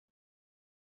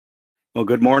Well,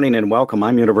 good morning and welcome.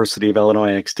 I'm University of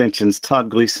Illinois Extension's Todd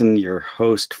Gleason, your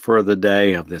host for the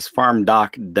day of this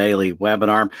FarmDoc Daily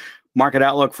webinar. Market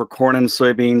outlook for corn and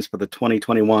soybeans for the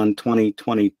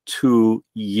 2021-2022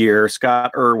 year.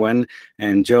 Scott Irwin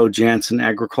and Joe Janzen,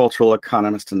 agricultural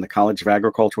economist in the College of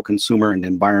Agricultural, Consumer, and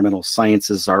Environmental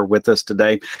Sciences, are with us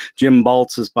today. Jim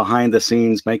Baltz is behind the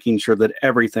scenes, making sure that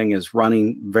everything is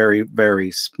running very,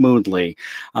 very smoothly.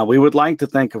 We would like to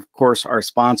thank, of course, our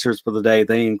sponsors for the day.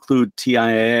 They include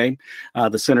TIAA,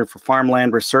 the Center for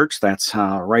Farmland Research. That's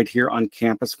right here on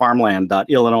campus,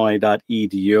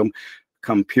 farmland.illinois.edu.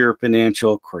 Compure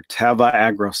Financial, Corteva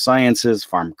AgroSciences,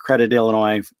 Farm Credit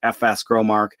Illinois, FS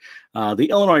Growmark, the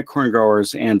Illinois Corn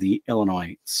Growers, and the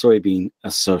Illinois Soybean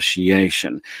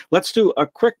Association. Let's do a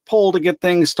quick poll to get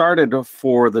things started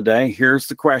for the day. Here's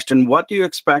the question. What do you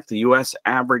expect the U.S.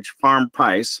 average farm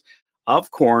price of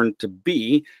corn to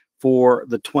be for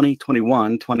the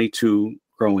 2021-22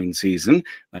 growing season?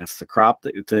 That's the crop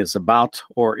that is about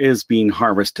or is being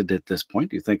harvested at this point.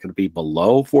 Do you think it'll be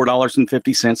below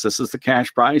 $4.50? This is the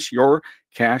cash price, your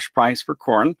cash price for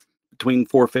corn, between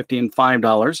 $4.50 and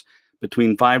 $5,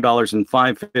 between $5 and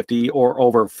 $5.50, or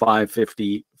over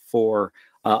 $5.50 for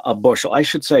a bushel. I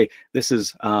should say this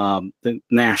is the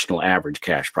national average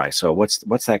cash price. So what's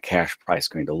that cash price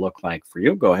going to look like for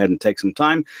you? Go ahead and take some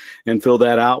time and fill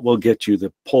that out. We'll get you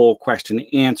the poll question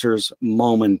answers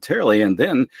momentarily, and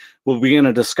then we'll begin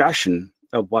a discussion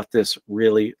of what this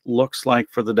really looks like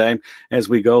for the day as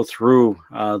we go through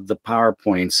the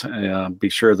PowerPoints. Be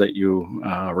sure that you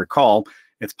recall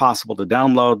it's possible to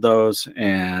download those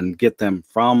and get them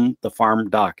from the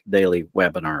FarmDoc Daily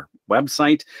webinar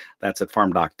website. That's at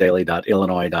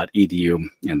farmdocdaily.illinois.edu.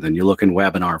 And then you look in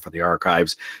webinar for the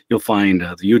archives. You'll find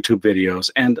the YouTube videos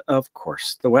and, of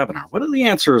course, the webinar. What do the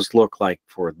answers look like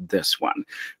for this one?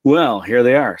 Well, here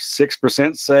they are.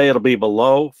 6% say it'll be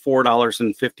below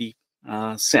 $4.50.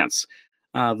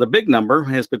 The big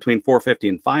number is between $4.50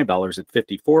 and $5 at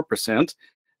 54%.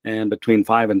 And between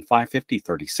 $5 and $5.50,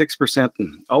 36%,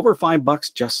 and over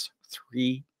 $5, just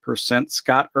 3%.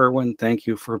 Scott Irwin, thank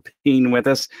you for being with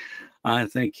us. I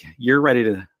think you're ready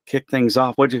to kick things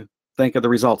off. What'd you think of the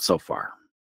results so far?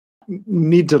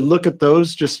 Need to look at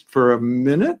those just for a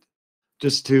minute,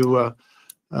 just to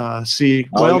see.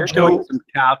 Oh, well, you're doing some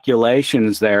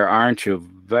calculations there, aren't you?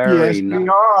 Yes, we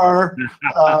are.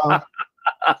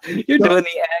 You're doing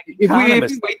the ag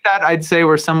economist. If we weight that, I'd say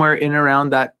we're somewhere in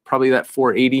around that, probably that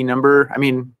 480 number. I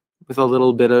mean, with a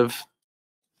little bit of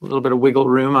wiggle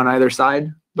room on either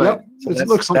side. But yep. So it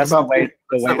looks like about the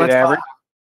weighted average.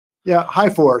 Yeah, high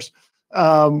fours.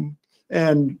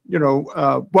 And you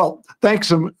know, well,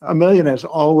 thanks a million as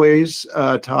always,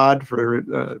 Todd, for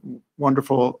the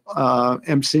wonderful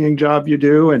emceeing job you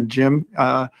do, and Jim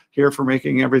here for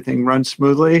making everything run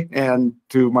smoothly, and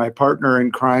to my partner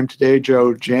in crime today,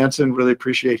 Joe Janzen. Really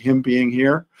appreciate him being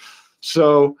here.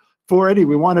 So 480,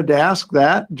 we wanted to ask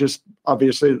that. Just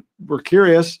obviously we're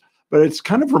curious, but it's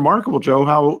kind of remarkable, Joe,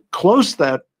 how close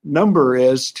that number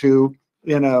is to,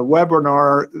 in a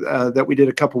webinar that we did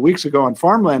a couple weeks ago on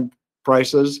farmland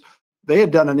prices. They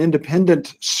had done an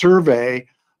independent survey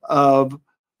of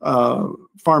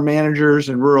farm managers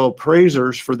and rural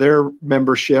appraisers for their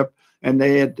membership, and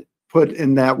they had put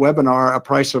in that webinar a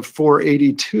price of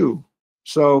 $4.82.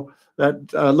 So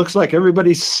that looks like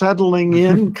everybody's settling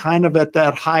in kind of at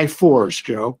that high fours,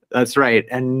 Joe. That's right.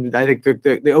 And I think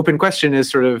the open question is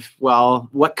sort of, well,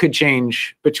 what could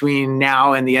change between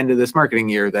now and the end of this marketing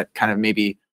year that kind of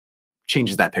maybe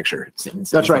changes that picture?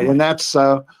 That's right. And that's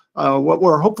what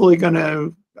we're hopefully going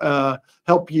to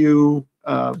help you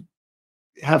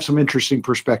have some interesting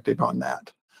perspective on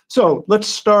that. So let's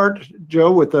start,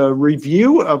 Joe, with a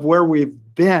review of where we've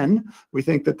been. We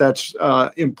think that that's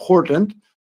important.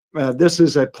 This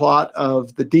is a plot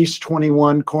of the DEES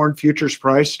 21 corn futures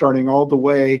price starting all the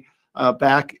way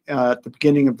back at the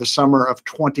beginning of the summer of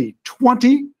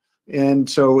 2020. And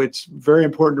so it's very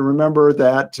important to remember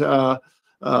that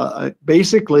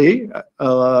basically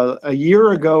a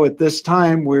year ago at this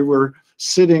time, we were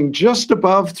sitting just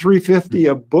above $3.50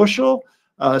 a bushel,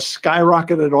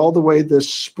 skyrocketed all the way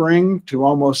this spring to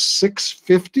almost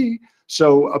 $6.50.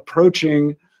 So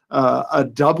approaching a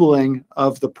doubling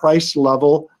of the price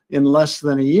level in less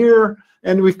than a year.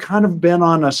 And we've kind of been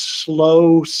on a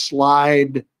slow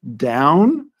slide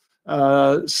down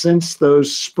since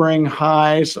those spring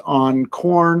highs on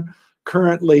corn,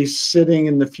 currently sitting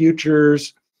in the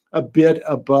futures a bit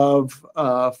above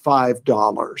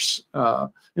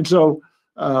 $5. And so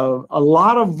a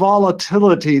lot of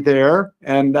volatility there,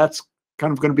 and that's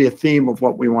kind of going to be a theme of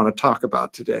what we want to talk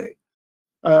about today.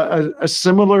 A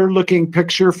similar looking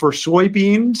picture for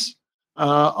soybeans.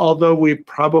 although we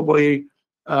probably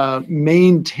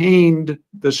maintained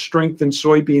the strength in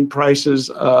soybean prices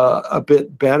a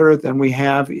bit better than we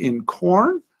have in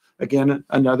corn. Again,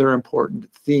 another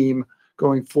important theme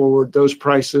going forward. Those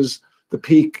prices, the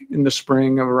peak in the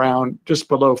spring of around just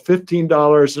below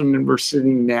 $15, and then we're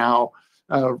sitting now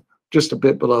just a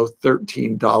bit below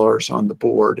 $13 on the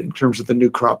board in terms of the new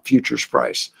crop futures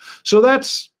price. So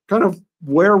that's kind of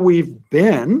where we've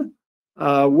been.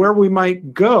 Where we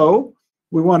might go,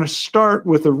 we want to start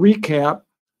with a recap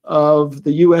of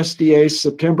the USDA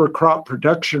September crop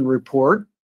production report.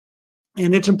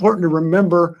 And it's important to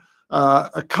remember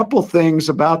a couple things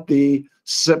about the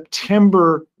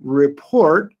September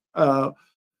report,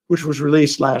 which was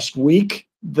released last week,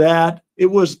 that it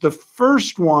was the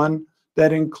first one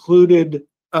that included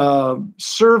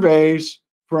surveys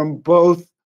from both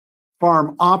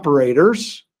farm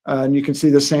operators, and you can see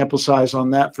the sample size on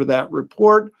that for that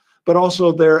report, but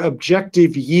also their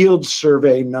objective yield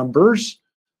survey numbers.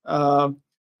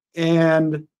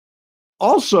 And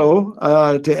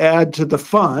also, to add to the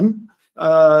fun,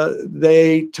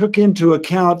 they took into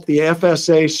account the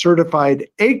FSA certified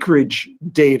acreage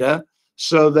data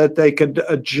so that they could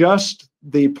adjust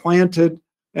the planted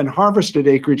and harvested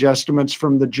acreage estimates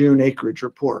from the June acreage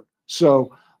report.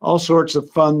 So all sorts of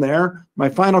fun there. My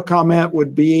final comment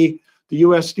would be the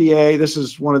USDA, this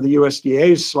is one of the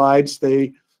USDA's slides,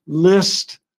 they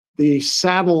list the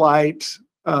satellite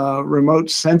remote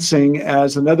sensing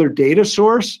as another data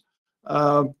source.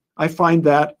 I find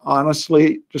that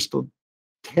honestly just a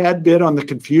tad bit on the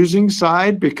confusing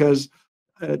side because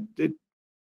it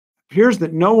appears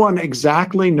that no one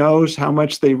exactly knows how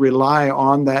much they rely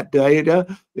on that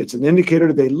data. It's an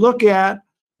indicator they look at.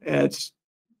 It's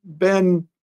been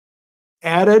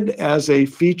added as a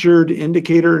featured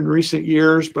indicator in recent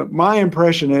years, but my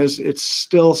impression is it's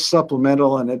still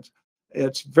supplemental and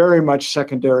it's very much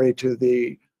secondary to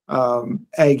the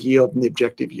ag yield and the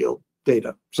objective yield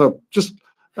data. So just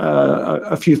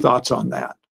a few thoughts on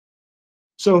that.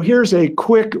 So here's a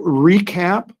quick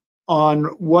recap on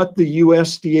what the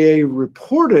USDA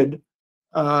reported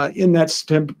in that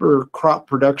September crop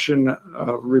production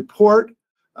report.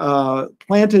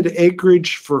 Planted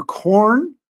acreage for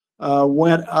corn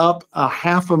went up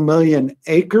 500,000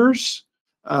 acres,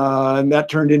 and that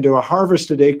turned into a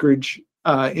harvested acreage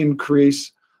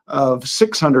increase of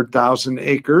 600,000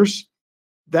 acres.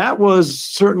 That was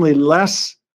certainly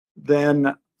less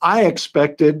than I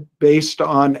expected based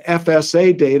on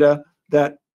FSA data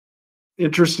that,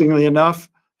 interestingly enough,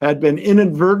 had been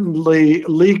inadvertently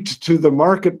leaked to the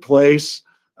marketplace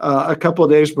a couple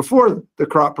of days before the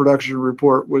crop production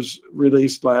report was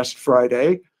released last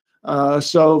Friday.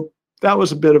 So that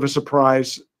was a bit of a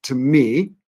surprise to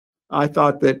me. I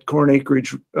thought that corn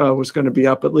acreage was going to be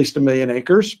up at least 1 million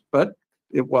acres, but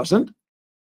it wasn't.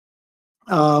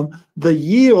 The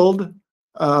yield,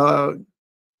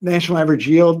 national average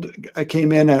yield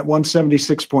came in at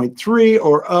 176.3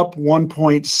 or up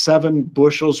 1.7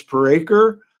 bushels per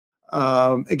acre.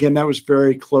 Again, that was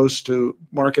very close to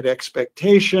market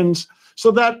expectations.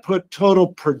 So that put total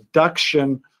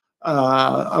production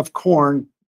of corn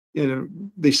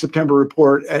in the September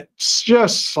report at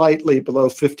just slightly below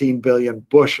 15 billion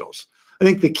bushels. I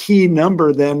think the key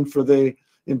number then for the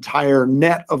entire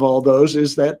net of all those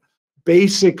is that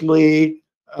basically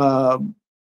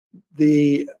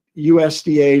the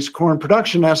USDA's corn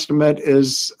production estimate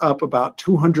is up about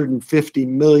 250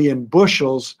 million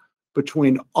bushels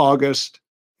between August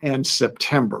and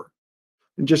September.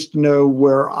 And just to know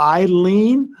where I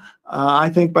lean, I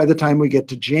think by the time we get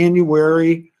to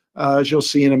January, as you'll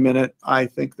see in a minute, I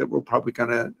think that we're probably going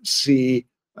to see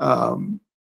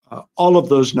all of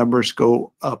those numbers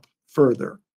go up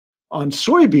further. On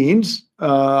soybeans,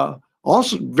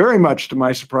 also very much to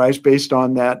my surprise, based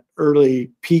on that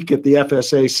early peak at the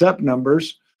FSA SEP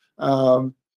numbers,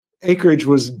 acreage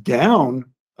was down.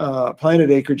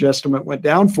 Planted acreage estimate went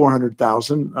down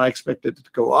 400,000. I expected it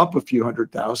to go up a few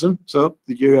 100,000. So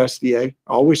the USDA,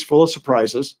 always full of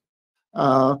surprises.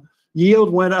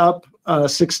 Yield went up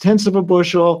 0.6 of a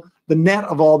bushel. The net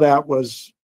of all that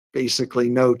was basically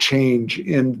no change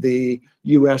in the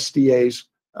USDA's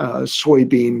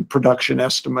soybean production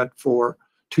estimate for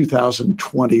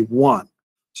 2021.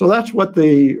 So that's what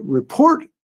the report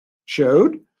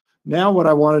showed. Now what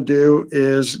I want to do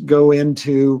is go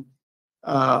into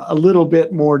a little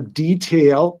bit more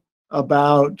detail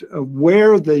about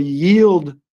where the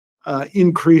yield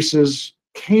increases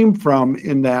came from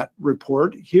in that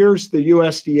report. Here's the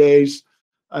USDA's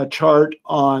chart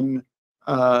on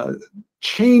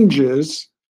changes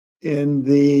in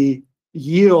the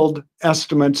yield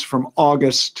estimates from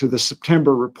August to the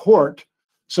September report.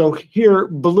 So here,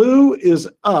 blue is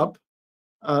up,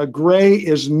 gray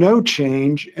is no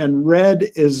change, and red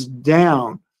is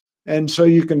down. And so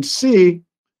you can see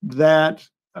that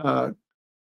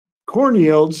corn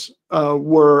yields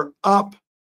were up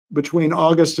between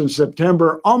August and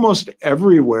September almost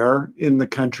everywhere in the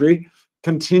country,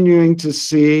 continuing to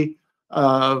see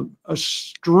a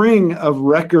string of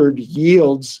record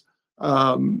yields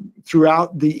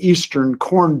throughout the eastern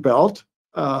corn belt.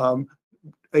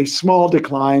 A small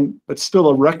decline, but still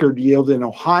a record yield in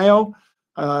Ohio.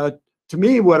 To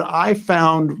me, what I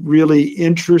found really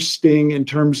interesting in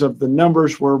terms of the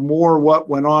numbers were more what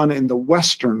went on in the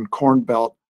western corn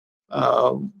belt.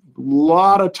 A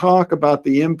lot of talk about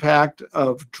the impact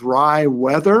of dry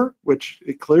weather, which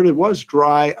it clearly was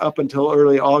dry up until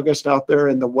early August out there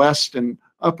in the west and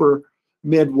upper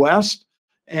Midwest.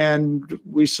 And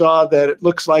we saw that it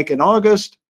looks like in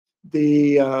August,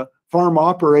 the farm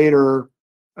operator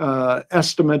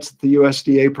estimates that the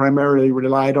USDA primarily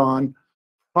relied on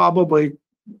probably,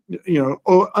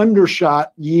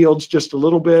 undershot yields just a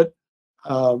little bit.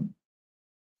 The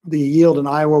yield in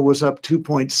Iowa was up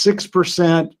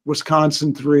 2.6%,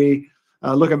 Wisconsin 3%.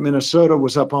 Look at Minnesota,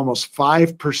 was up almost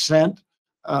 5%.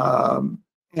 And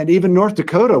even North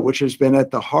Dakota, which has been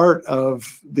at the heart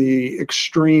of the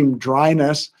extreme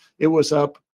dryness, it was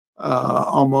up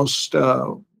almost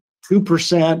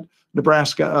 2%.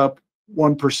 Nebraska up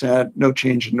 1%, no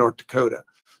change in North Dakota.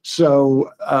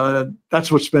 So that's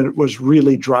was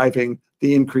really driving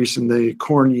the increase in the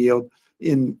corn yield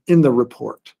in the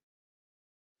report.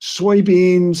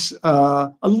 Soybeans,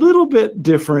 a little bit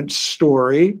different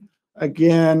story.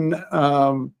 Again,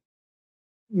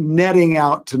 netting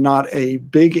out to not a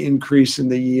big increase in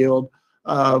the yield.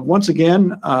 Once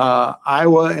again,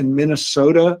 Iowa and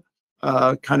Minnesota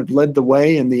kind of led the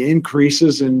way in the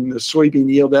increases in the soybean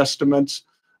yield estimates,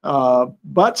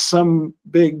 but some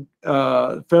big,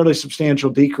 fairly substantial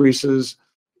decreases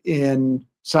in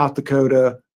South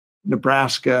Dakota,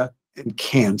 Nebraska, and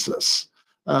Kansas.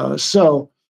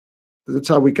 So that's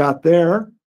how we got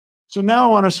there. So now I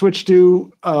want to switch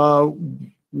to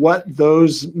what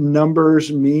those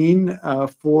numbers mean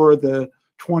for the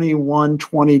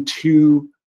 21-22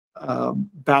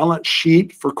 balance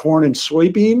sheet for corn and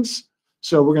soybeans.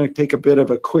 So we're going to take a bit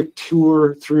of a quick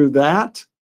tour through that.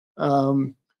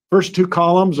 First two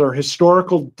columns are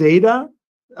historical data.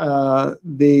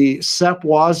 The SEP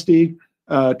WASDE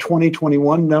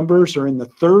 2021 numbers are in the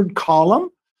third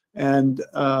column, and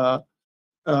the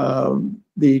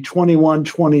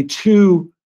 21-22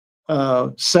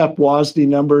 SEP WASDE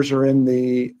numbers are in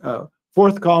the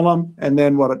fourth column, and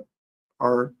then what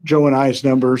our Joe and I's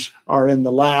numbers are in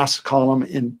the last column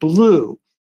in blue.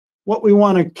 What we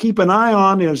want to keep an eye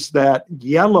on is that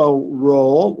yellow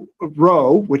row,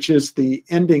 which is the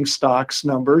ending stocks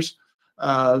numbers.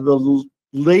 The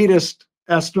latest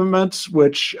estimates,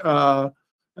 which Joe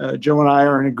and I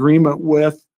are in agreement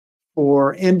with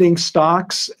for ending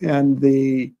stocks and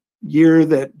the year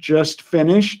that just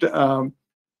finished,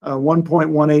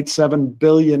 1.187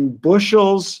 billion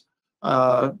bushels,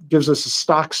 gives us a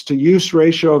stocks to use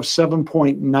ratio of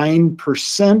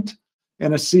 7.9%.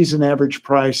 and a season average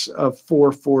price of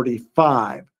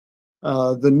 $4.45.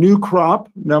 The new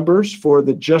crop numbers for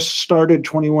the just started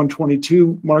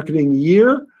 21-22 marketing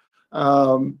year,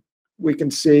 we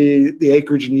can see the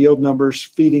acreage and yield numbers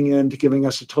feeding into giving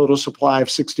us a total supply of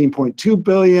 16.2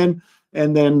 billion.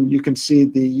 And then you can see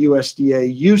the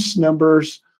USDA use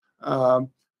numbers.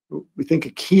 We think a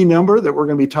key number that we're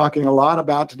going to be talking a lot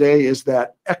about today is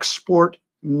that export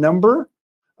number.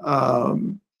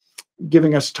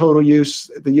 Giving us total use,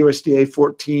 the USDA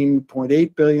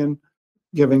 14.8 billion,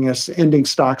 giving us ending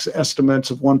stocks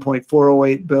estimates of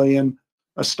 1.408 billion,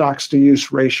 a stocks to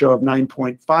use ratio of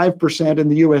 9.5%,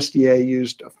 and the USDA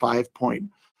used a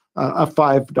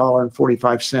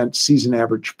 $5.45 season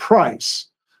average price.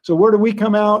 So where do we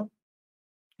come out?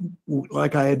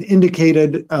 Like I had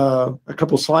indicated a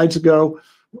couple slides ago,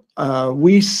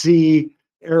 we see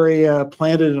area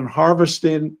planted and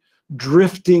harvested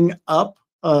drifting up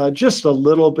just a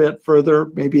little bit further,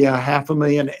 maybe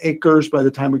 500,000 acres by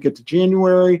the time we get to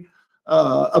January,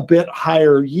 a bit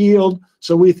higher yield.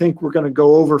 So we think we're going to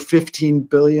go over 15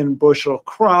 billion bushel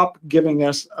crop, giving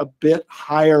us a bit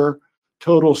higher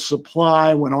total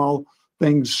supply when all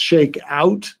things shake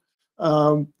out.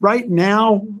 Right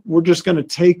now, we're just going to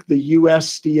take the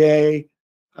USDA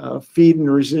feed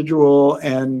and residual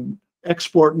and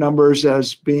export numbers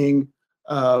as being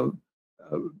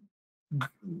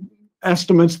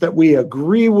estimates that we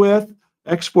agree with.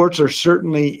 Exports are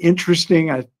certainly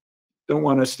interesting. I don't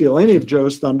want to steal any of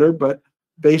Joe's thunder, but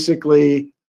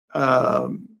basically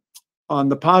On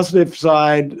the positive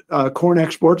side, corn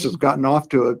exports has gotten off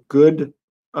to a good,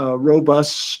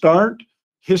 robust start.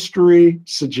 History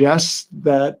suggests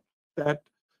that that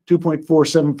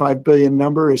 2.475 billion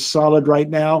number is solid right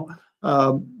now,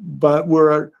 but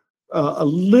we're a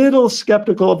little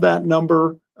skeptical of that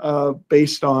number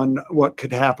based on what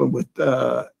could happen with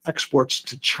exports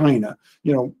to China.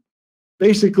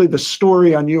 Basically the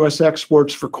story on U.S.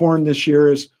 exports for corn this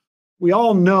year is we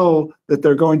all know that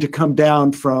they're going to come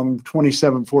down from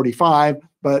 2745,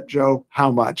 but Joe, how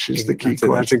much is the key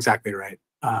question? That's exactly right.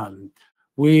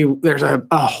 There's a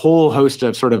whole host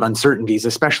of sort of uncertainties,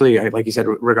 especially like you said,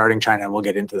 regarding China, and we'll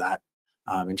get into that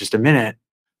in just a minute.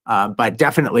 But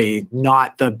definitely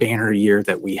not the banner year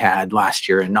that we had last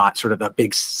year, and not sort of a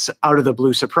big out of the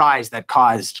blue surprise that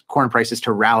caused corn prices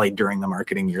to rally during the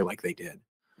marketing year like they did.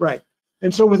 Right.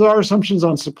 And so with our assumptions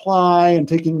on supply and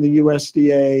taking the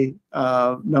USDA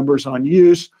numbers on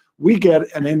use, we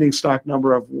get an ending stock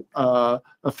number of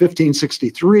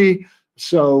 1563.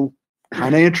 So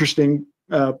kind of interesting,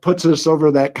 puts us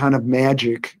over that kind of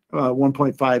magic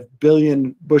 1.5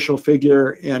 billion bushel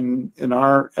figure in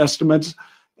our estimates,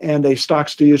 and a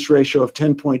stocks to use ratio of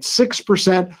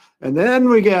 10.6%. And then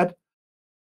we get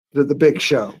to the big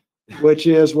show, which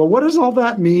is, well, what does all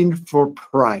that mean for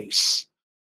price?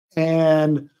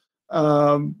 And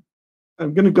I'm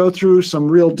going to go through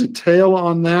some real detail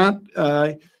on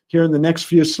that here in the next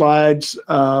few slides,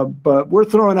 but we're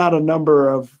throwing out a number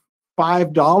of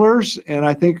 $5, and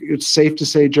I think it's safe to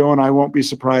say, Joe and I won't be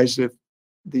surprised if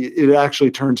it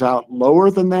actually turns out lower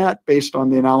than that based on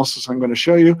the analysis I'm going to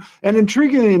show you. And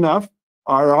intriguingly enough,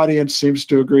 our audience seems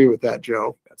to agree with that,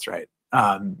 Joe. That's right.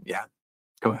 Yeah,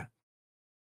 go ahead.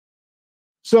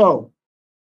 So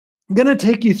I'm going to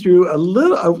take you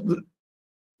through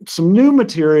some new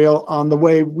material on the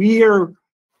way we are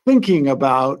thinking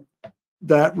about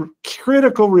that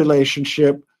critical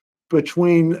relationship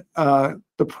between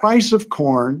the price of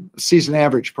corn, season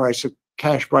average price of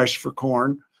cash price for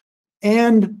corn,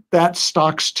 and that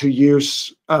stocks to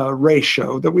use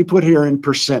ratio that we put here in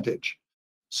percentage.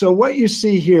 So what you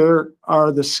see here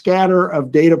are the scatter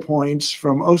of data points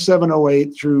from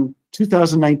 07-08 through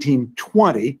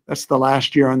 2019-20. That's the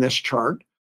last year on this chart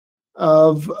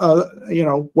of,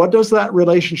 what does that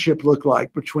relationship look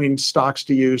like between stocks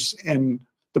to use and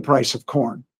the price of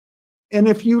corn? And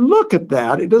if you look at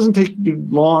that, it doesn't take you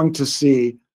long to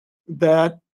see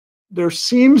that there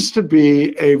seems to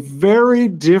be a very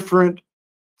different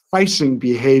pricing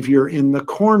behavior in the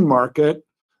corn market,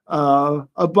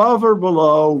 above or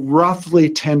below roughly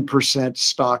 10%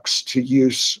 stocks to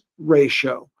use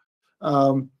ratio.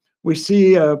 We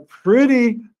see a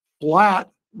pretty flat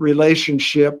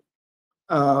relationship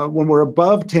when we're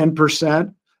above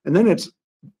 10%, and then it's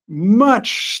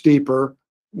much steeper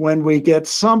when we get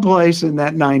someplace in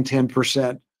that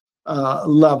 9-10%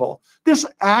 level. This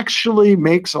actually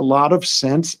makes a lot of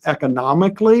sense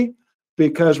economically,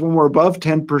 because when we're above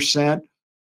 10%,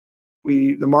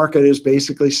 the market is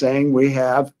basically saying we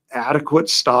have adequate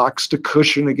stocks to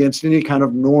cushion against any kind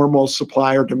of normal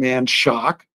supply or demand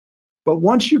shock. But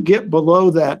once you get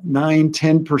below that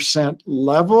 9-10%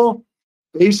 level,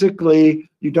 basically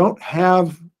you don't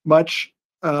have much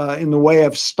in the way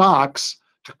of stocks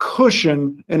to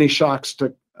cushion any shocks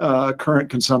to current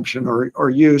consumption or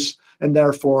use, and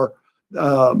therefore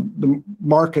the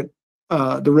market,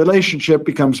 the relationship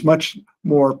becomes much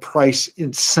more price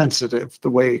insensitive, the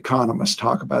way economists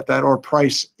talk about that, or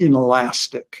price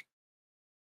inelastic.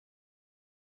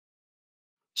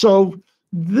 So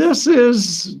this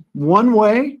is one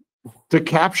way to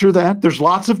capture that. There's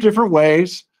lots of different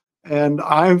ways, and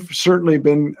I've certainly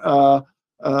been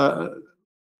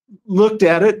looked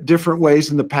at it different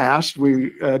ways in the past.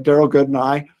 Daryl Good and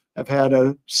I have had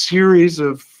a series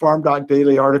of FarmDoc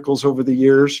Daily articles over the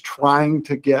years trying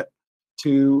to get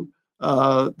to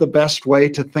the best way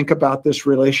to think about this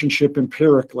relationship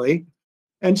empirically.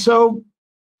 And so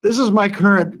this is my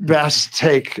current best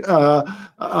take.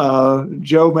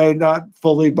 Joe may not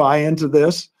fully buy into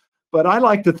this, but I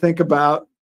like to think about,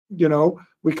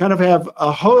 we kind of have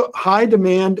a high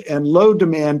demand and low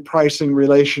demand pricing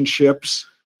relationships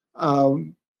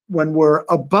when we're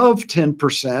above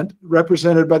 10%,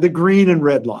 represented by the green and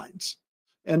red lines.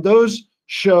 And those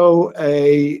show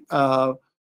a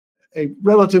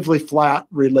relatively flat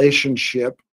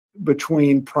relationship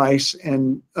between price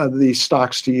and the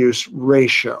stocks to use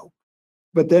ratio.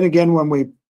 But then again, when we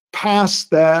pass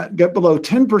that, get below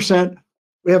 10%,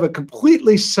 we have a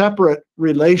completely separate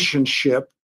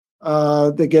relationship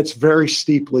that gets very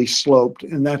steeply sloped.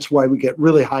 And that's why we get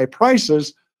really high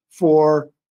prices for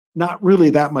not really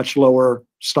that much lower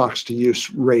stocks to use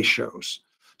ratios.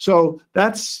 So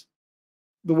that's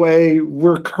the way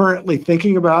we're currently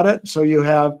thinking about it. So you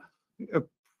have a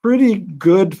pretty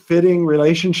good fitting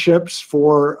relationships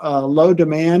for low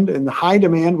demand and high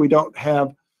demand. We don't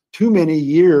have too many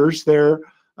years there.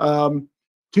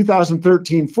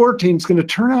 2013-14 is going to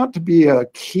turn out to be a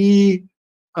key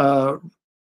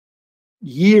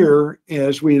year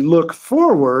as we look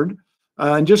forward,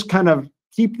 and just kind of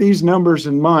keep these numbers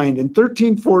in mind. In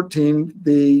 13-14,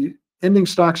 the ending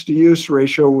stocks to use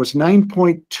ratio was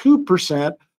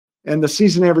 9.2%, and the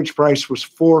season average price was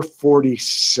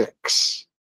 446.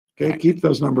 Okay, keep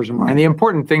those numbers in mind. And the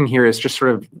important thing here is just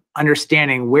sort of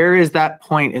understanding where is that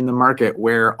point in the market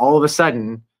where all of a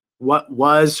sudden what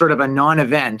was sort of a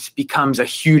non-event becomes a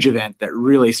huge event that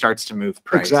really starts to move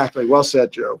price. Exactly. Well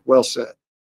said, Joe. Well said.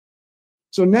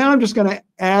 So now I'm just going to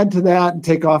add to that and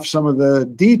take off some of the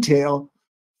detail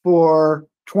for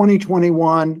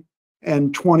 2021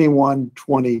 and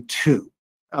 21-22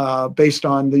 based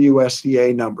on the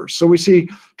USDA numbers. So we see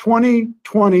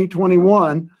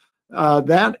 2020-21,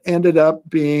 that ended up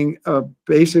being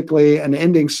basically an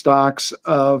ending stocks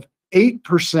of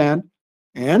 8%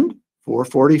 and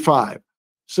 445.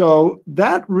 So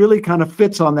that really kind of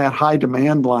fits on that high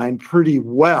demand line pretty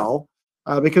well,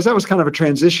 because that was kind of a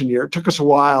transition year. It took us a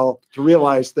while to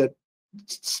realize that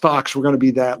stocks were going to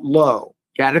be that low.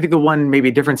 Yeah, and I think the one maybe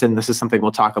difference, and this is something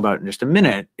we'll talk about in just a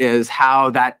minute, is how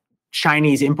that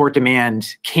Chinese import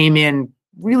demand came in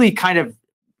really kind of,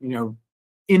 in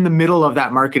the middle of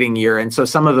that marketing year. And so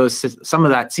some of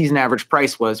that season average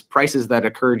price was prices that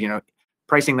occurred,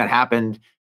 pricing that happened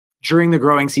during the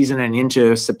growing season and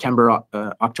into September,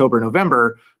 October,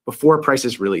 November, before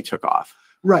prices really took off.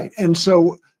 Right. And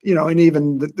so, and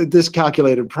even this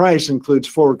calculated price includes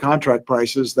forward contract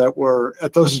prices that were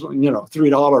at those,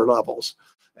 $3 levels.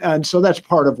 And so that's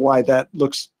part of why that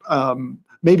looks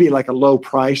maybe like a low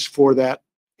price for that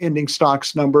ending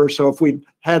stocks number. So if we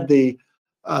had the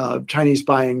Chinese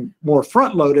buying more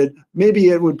front loaded, maybe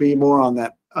it would be more on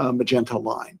that magenta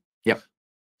line. Yep.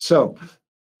 So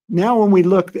now when we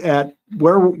look at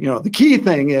where, the key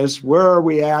thing is, where are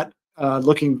we at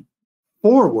looking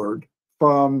forward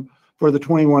for the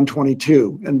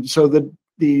 21-22? And so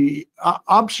the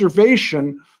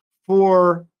observation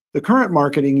for the current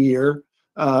marketing year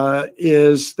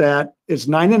is that it's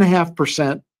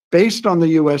 9.5% based on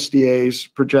the USDA's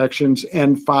projections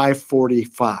and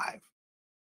 545.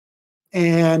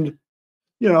 And,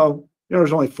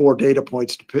 there's only 4 data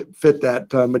points to fit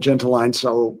that magenta line.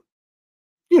 So,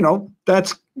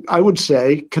 that's, I would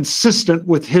say, consistent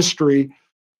with history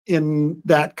in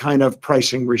that kind of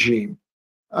pricing regime.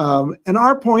 And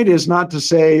our point is not to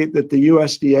say that the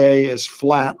USDA is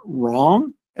flat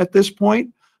wrong at this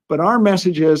point, but our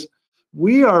message is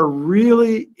we are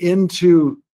really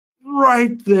into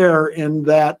right there in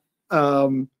that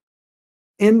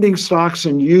ending stocks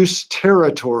and use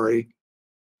territory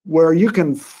where you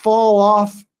can fall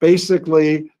off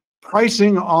basically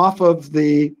pricing off of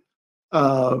the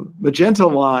magenta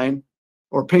line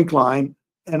or pink line,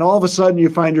 and all of a sudden you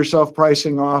find yourself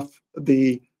pricing off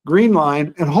the green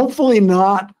line and hopefully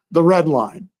not the red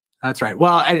line. That's right.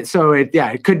 Well, so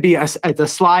it could be it's a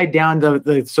slide down.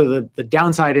 The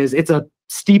downside is it's a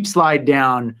steep slide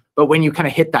down, but when you kind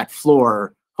of hit that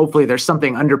floor, hopefully there's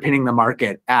something underpinning the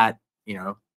market at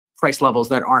price levels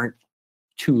that aren't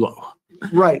too low.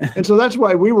 Right. And so that's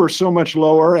why we were so much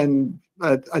lower, and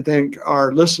I think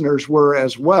our listeners were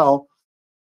as well,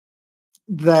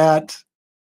 that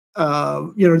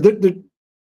our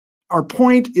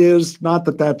point is not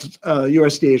that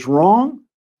USDA is wrong,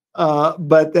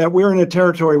 but that we're in a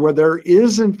territory where there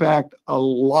is, in fact, a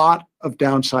lot of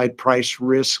downside price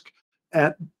risk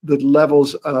at the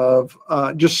levels of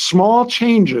just small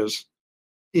changes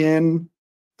in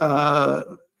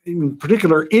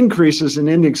particular increases in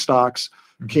ending stocks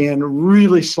can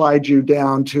really slide you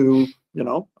down to,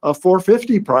 a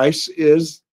 450 price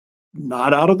is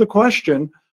not out of the question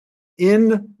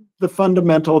in the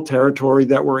fundamental territory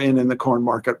that we're in the corn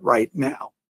market right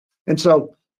now. And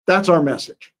so that's our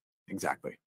message.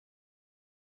 Exactly.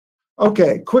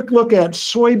 Okay, quick look at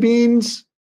soybeans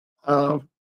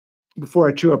before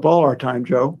I chew up all our time,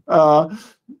 Joe.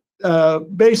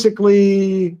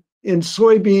 Basically, in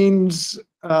soybeans,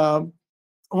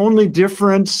 only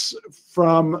difference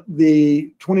from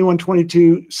the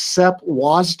 21-22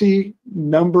 CEP-WASDE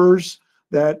numbers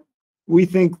that we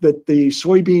think that the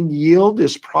soybean yield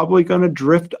is probably going to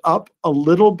drift up a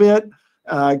little bit,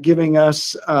 giving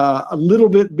us a little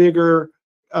bit bigger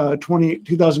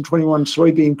 2021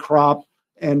 soybean crop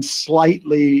and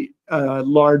slightly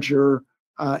larger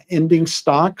ending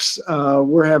stocks.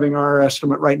 We're having our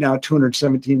estimate right now,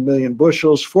 217 million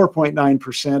bushels,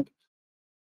 4.9%.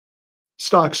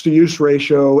 stocks to use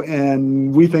ratio,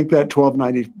 and we think that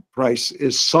 12.90 price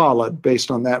is solid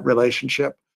based on that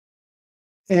relationship.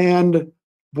 And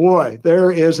boy,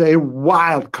 there is a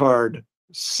wild card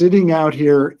sitting out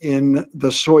here in the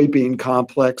soybean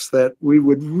complex that we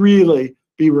would really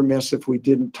be remiss if we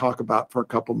didn't talk about for a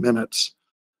couple minutes.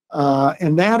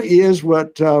 And that is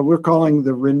what we're calling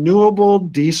the renewable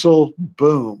diesel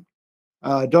boom.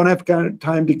 Don't have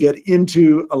time to get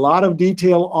into a lot of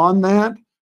detail on that,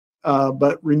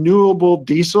 but renewable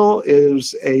diesel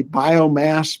is a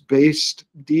biomass-based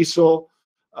diesel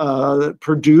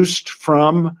produced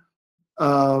from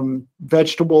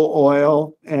vegetable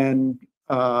oil and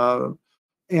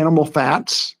animal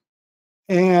fats.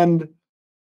 And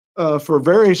for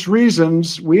various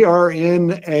reasons, we are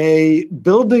in a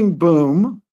building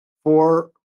boom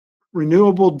for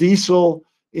renewable diesel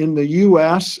in the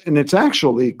US, and it's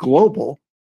actually global,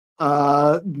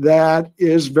 that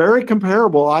is very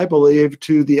comparable, I believe,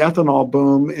 to the ethanol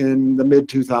boom in the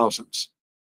mid-2000s.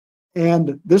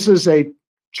 And this is a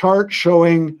chart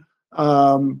showing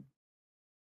under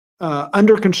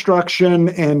construction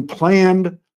and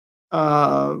planned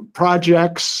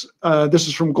projects. This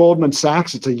is from Goldman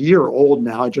Sachs. It's a year old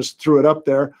now. I just threw it up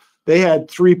there. They had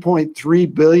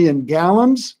 3.3 billion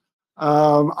gallons.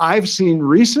 I've seen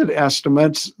recent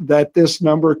estimates that this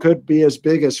number could be as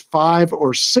big as 5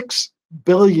 or 6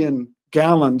 billion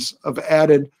gallons of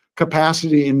added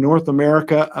capacity in North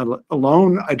America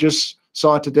alone. I just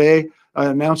saw today an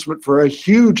announcement for a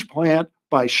huge plant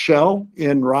by Shell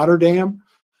in Rotterdam.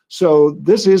 So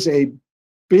this is a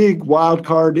big wild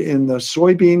card in the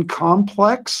soybean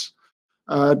complex.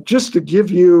 Just to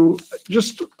give you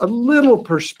just a little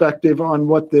perspective on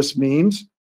what this means,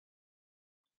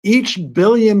 each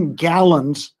billion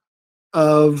gallons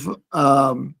of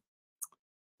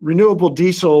renewable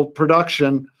diesel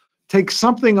production takes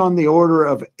something on the order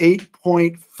of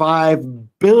 8.5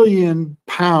 billion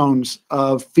pounds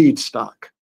of feedstock.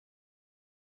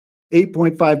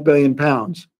 8.5 billion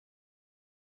pounds.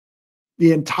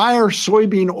 The entire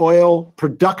soybean oil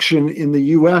production in the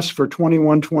US for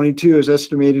 21-22 is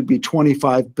estimated to be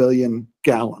 25 billion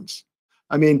gallons.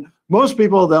 I mean, most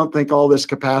people don't think all this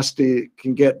capacity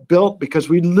can get built because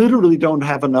we literally don't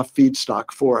have enough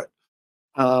feedstock for it.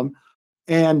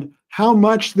 And how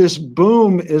much this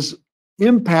boom is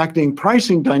impacting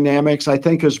pricing dynamics, I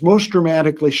think, is most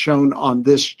dramatically shown on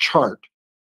this chart,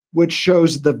 which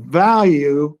shows the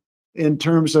value in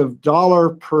terms of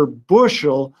dollar per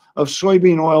bushel of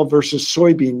soybean oil versus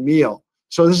soybean meal.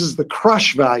 So this is the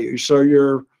crush value. So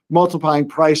you're multiplying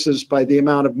prices by the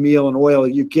amount of meal and oil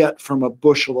you get from a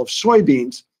bushel of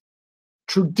soybeans.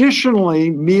 Traditionally,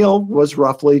 meal was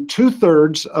roughly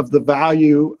 2/3 of the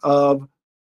value of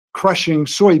crushing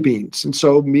soybeans. And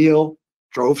so meal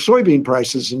drove soybean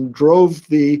prices and drove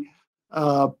the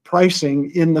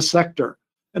pricing in the sector.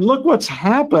 And look what's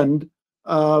happened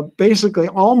basically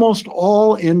almost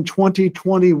all in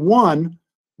 2021.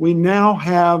 We now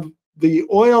have the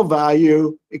oil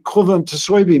value equivalent to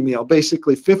soybean meal,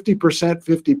 basically 50%,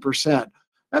 50%.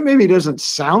 That maybe doesn't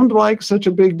sound like such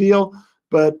a big deal,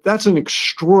 but that's an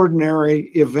extraordinary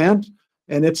event.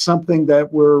 And it's something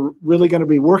that we're really going to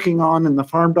be working on in the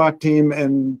farmdoc team,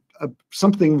 and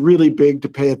something really big to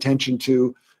pay attention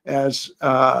to as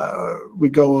we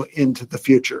go into the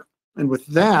future. And with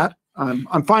that,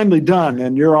 I'm finally done,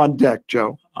 and you're on deck,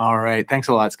 Joe. All right. Thanks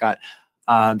a lot, Scott.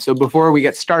 So before we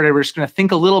get started, we're just going to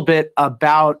think a little bit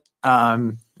about,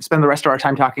 spend the rest of our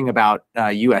time talking about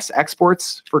U.S.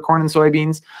 exports for corn and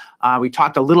soybeans. We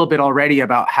talked a little bit already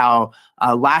about how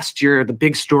last year the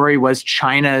big story was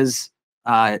China's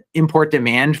import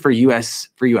demand for U.S.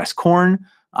 corn.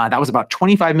 That was about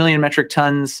 25 million metric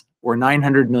tons, or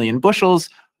 900 million bushels.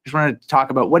 Just wanted to talk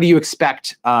about, what do you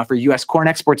expect for U.S. corn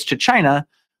exports to China?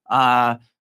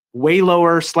 Way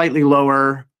lower, slightly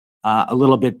lower, a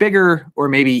little bit bigger, or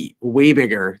maybe way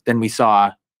bigger than we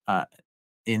saw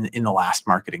in the last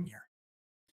marketing year.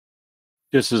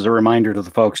 Just as a reminder to the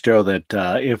folks, Joe, that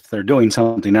if they're doing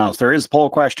something else, there is a poll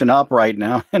question up right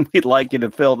now, and we'd like you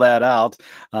to fill that out.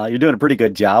 You're doing a pretty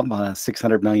good job.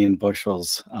 600 million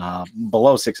bushels,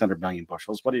 below 600 million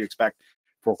bushels. What do you expect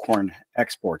for corn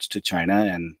exports to China?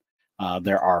 And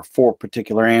there are 4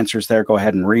 particular answers there. Go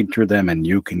ahead and read through them, and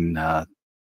you can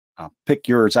pick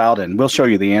yours out, and we'll show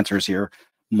you the answers here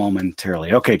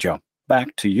momentarily. Okay, Joe,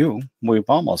 back to you. We've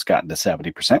almost gotten to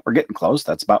 70%. We're getting close.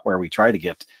 That's about where we try to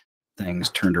get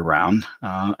things turned around.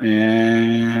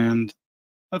 And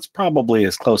that's probably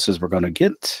as close as we're going to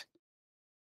get.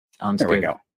 Sounds there good. We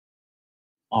go.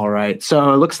 All right.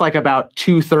 So it looks like about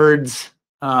 2/3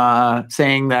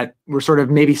 saying that we're sort of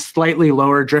maybe slightly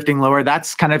lower, drifting lower.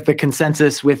 That's kind of the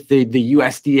consensus with the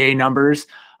USDA numbers.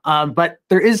 But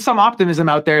there is some optimism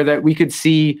out there that we could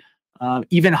see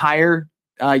even higher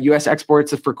U.S.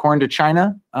 exports for corn to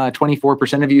China.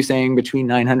 24% of you saying between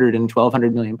 900 and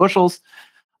 1,200 million bushels.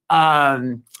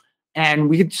 And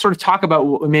we could sort of talk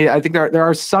about, I think there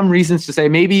are some reasons to say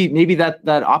maybe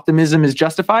that optimism is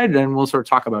justified, and we'll sort of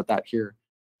talk about that here.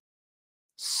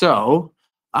 So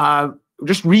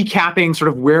just recapping sort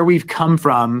of where we've come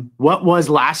from, what was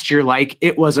last year like?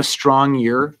 It was a strong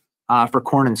year for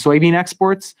corn and soybean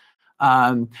exports.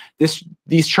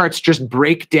 These charts just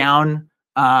break down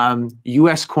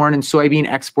U.S. corn and soybean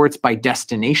exports by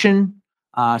destination.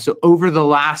 So over the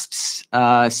last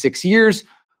 6 years,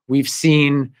 we've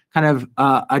seen kind of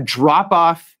a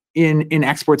drop-off in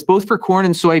exports, both for corn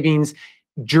and soybeans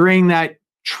during that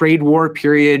trade war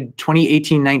period,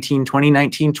 2018-19,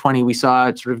 2019-20. We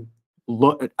saw sort of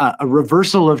a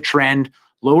reversal of trend,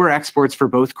 lower exports for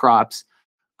both crops.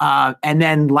 And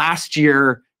then last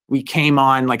year, we came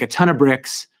on like a ton of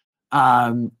bricks,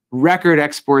 record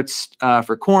exports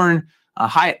for corn, a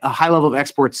high level of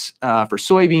exports for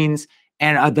soybeans.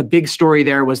 And the big story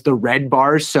there was the red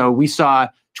bars. So we saw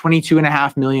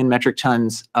 22.5 million metric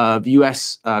tons of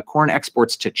U.S. Corn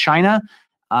exports to China.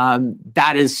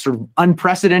 That is sort of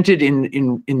unprecedented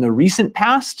in the recent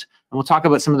past. And we'll talk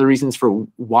about some of the reasons for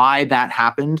why that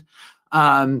happened.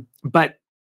 But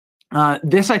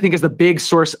this, I think, is the big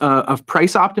source of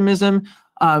price optimism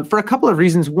for a couple of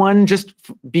reasons. One, just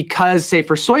because, say,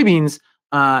 for soybeans,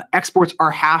 exports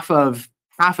are half of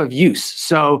use.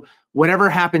 So whatever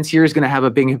happens here is going to have a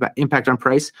big impact on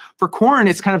price. For corn,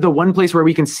 it's kind of the one place where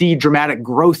we can see dramatic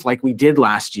growth like we did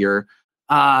last year.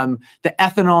 The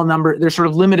ethanol number, there's sort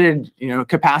of limited,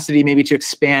 capacity maybe to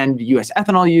expand U.S.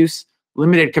 ethanol use,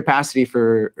 limited capacity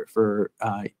for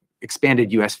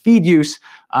expanded U.S. feed use,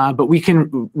 but we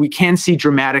can see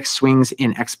dramatic swings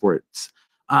in exports.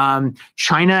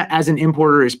 China as an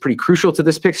importer is pretty crucial to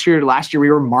this picture. Last year, we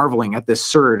were marveling at this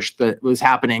surge that was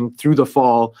happening through the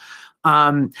fall.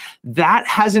 That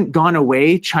hasn't gone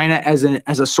away, China as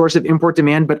a source of import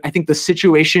demand, but I think the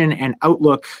situation and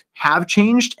outlook have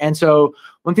changed. And so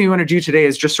one thing we want to do today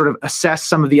is just sort of assess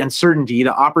some of the uncertainty,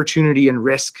 the opportunity and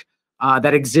risk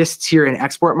that exists here in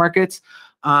export markets.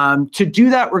 To do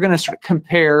that, we're going to sort of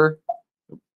compare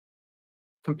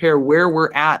where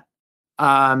we're at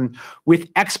with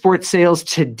export sales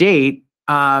to date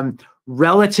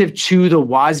relative to the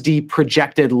WASDE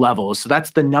projected levels. So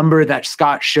that's the number that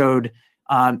Scott showed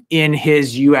in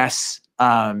his U.S.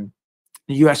 corn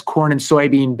and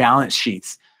soybean balance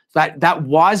sheets. That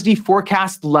WASDE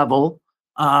forecast level,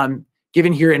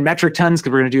 given here in metric tons,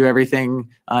 because we're going to do everything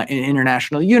in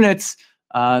international units.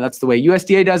 That's the way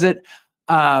USDA does it.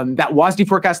 That WASDE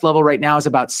forecast level right now is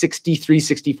about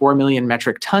 64 million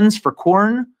metric tons for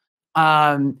corn.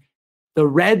 The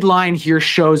red line here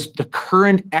shows the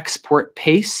current export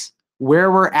pace, where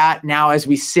we're at now as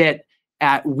we sit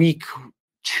at week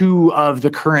 2 of the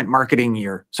current marketing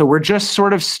year. So we're just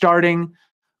sort of starting.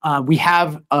 We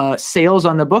have sales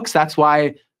on the books. That's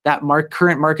why that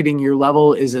current marketing year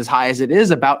level is as high as it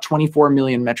is, about 24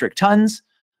 million metric tons.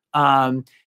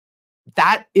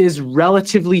 That is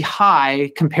relatively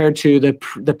high compared to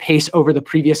the pace over the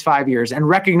previous 5 years. And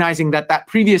recognizing that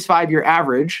previous 5-year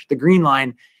average, the green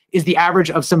line, is the average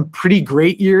of some pretty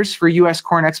great years for U.S.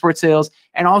 corn export sales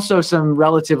and also some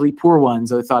relatively poor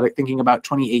ones. I thought thinking about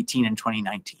 2018 and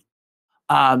 2019.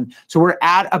 So we're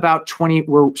at about 20.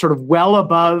 We're sort of well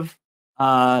above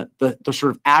the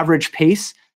sort of average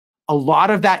pace. A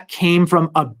lot of that came from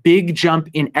a big jump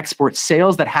in export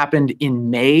sales that happened in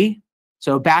May.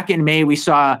 So back in May, we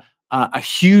saw a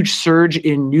huge surge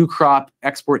in new crop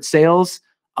export sales.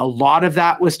 A lot of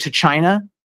that was to China.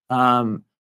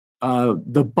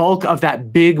 The bulk of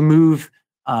that big move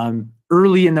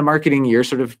early in the marketing year,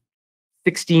 sort of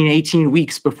 16, 18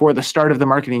 weeks before the start of the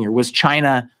marketing year, was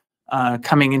China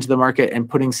coming into the market and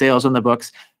putting sales on the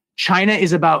books. China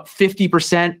is about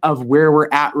 50% of where we're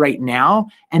at right now,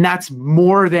 and that's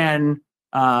more than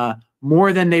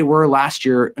they were last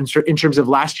year in terms of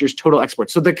last year's total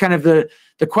exports. So the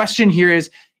question here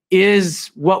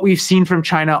is what we've seen from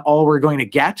China all we're going to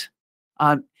get?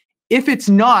 If it's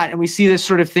not, and we see this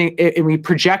sort of thing, and we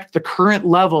project the current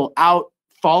level out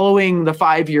following the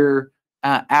 5-year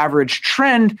average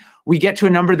trend, we get to a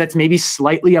number that's maybe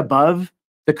slightly above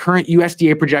the current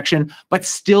USDA projection, but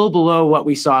still below what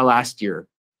we saw last year.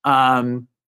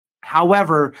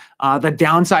 However, the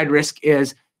downside risk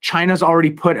is China's already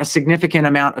put a significant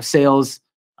amount of sales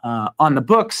on the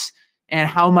books, and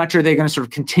how much are they going to sort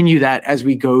of continue that as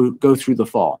we go through the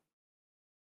fall?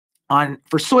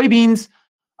 For soybeans,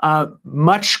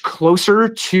 much closer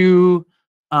to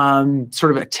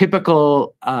sort of a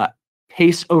typical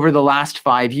pace over the last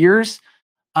 5 years.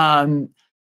 Where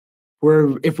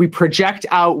if we project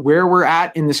out where we're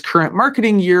at in this current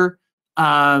marketing year,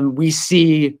 we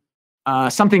see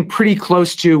something pretty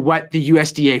close to what the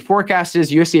USDA forecast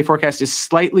is. USDA forecast is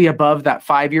slightly above that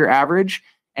 5-year average,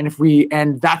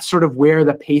 and that's sort of where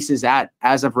the pace is at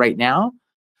as of right now.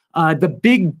 The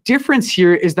big difference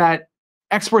here is that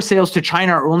export sales to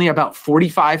China are only about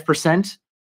 45%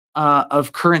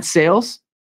 of current sales.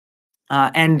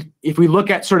 And if we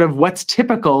look at sort of what's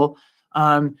typical,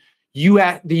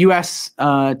 U.S.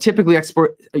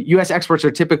 exports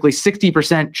are typically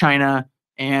 60% China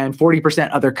and 40%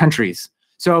 other countries.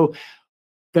 So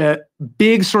the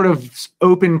big sort of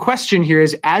open question here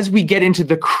is, as we get into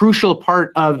the crucial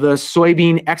part of the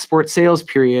soybean export sales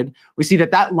period, we see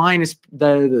that line is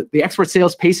the export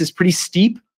sales pace is pretty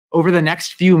steep over the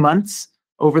next few months.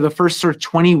 Over the first sort of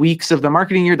 20 weeks of the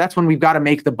marketing year, that's when we've got to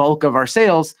make the bulk of our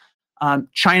sales.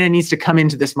 China needs to come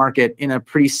into this market in a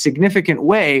pretty significant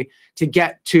way to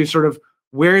get to sort of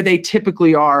where they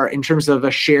typically are in terms of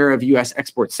a share of U.S.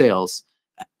 export sales,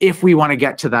 if we want to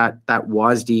get to that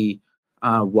WASDE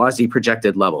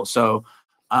projected level. So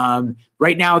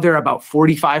right now they're about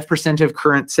 45% of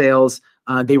current sales.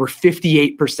 They were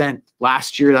 58%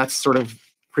 last year. That's sort of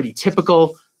pretty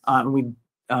typical. We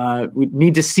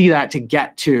need to see that to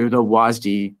get to the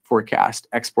WASDE forecast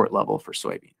export level for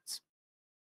soybeans.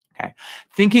 Okay.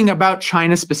 Thinking about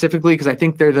China specifically, because I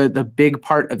think they're the big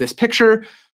part of this picture,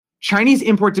 Chinese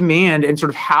import demand and sort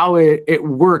of how it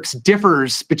works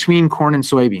differs between corn and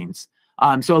soybeans.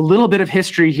 So a little bit of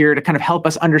history here to kind of help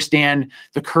us understand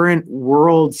the current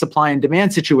world supply and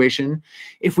demand situation.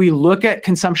 If we look at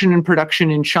consumption and production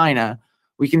in China,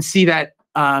 we can see that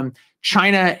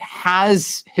China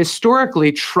has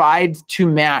historically tried to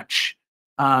match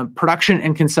production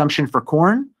and consumption for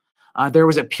corn. There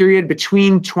was a period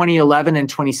between 2011 and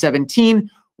 2017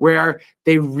 where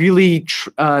they really,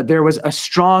 there was a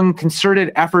strong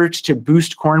concerted effort to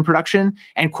boost corn production,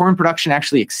 and corn production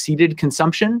actually exceeded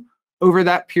consumption over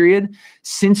that period.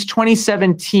 Since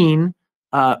 2017,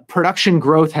 production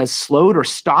growth has slowed or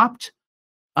stopped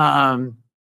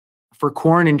for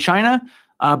corn in China,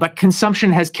 but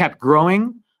consumption has kept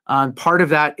growing. Part of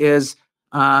that is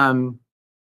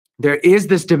there is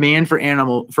this demand for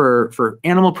animal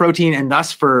protein and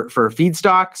thus for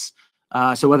feedstocks.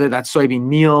 So whether that's soybean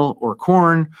meal or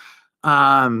corn,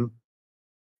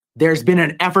 there's been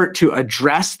an effort to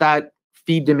address that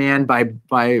feed demand by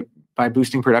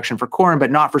boosting production for corn,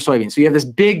 but not for soybeans. So you have this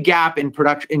big gap in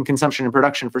consumption and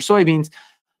production for soybeans.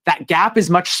 That gap is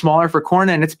much smaller for corn,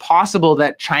 and it's possible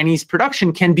that Chinese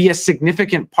production can be a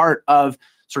significant part of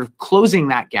sort of closing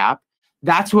that gap.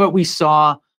 That's what we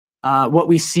saw. What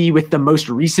we see with the most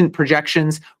recent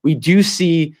projections, we do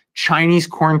see Chinese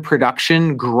corn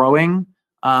production growing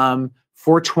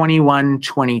for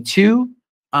 21-22.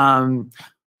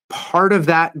 Part of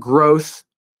that growth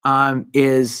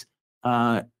is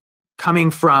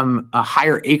coming from a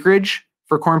higher acreage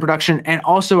for corn production and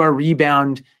also a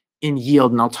rebound in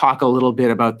yield. And I'll talk a little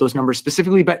bit about those numbers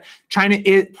specifically, but China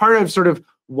is part of sort of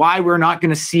why we're not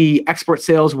going to see export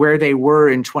sales where they were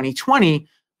in 2020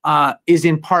 is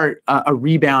in part a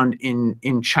rebound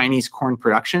in Chinese corn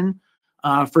production.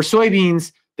 For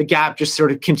soybeans, the gap just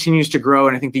sort of continues to grow,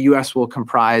 and I think the U.S. will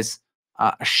comprise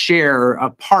a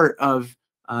part of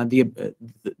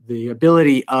the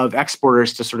ability of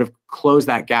exporters to sort of close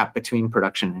that gap between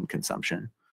production and consumption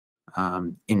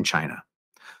in China.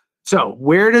 So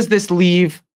where does this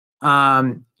leave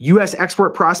U.S.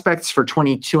 export prospects for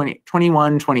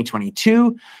 2021,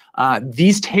 2022?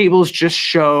 These tables just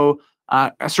show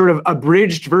a sort of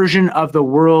abridged version of the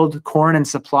world corn and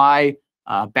supply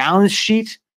balance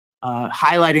sheet,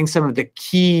 highlighting some of the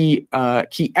key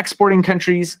exporting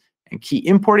countries and key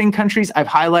importing countries. I've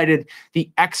highlighted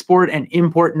the export and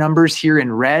import numbers here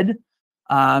in red.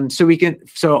 So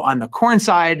on the corn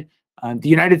side, the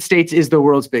United States is the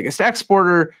world's biggest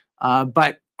exporter,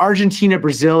 but Argentina,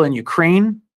 Brazil, and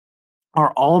Ukraine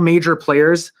are all major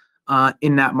players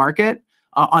in that market.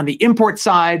 On the import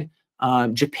side,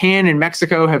 Japan and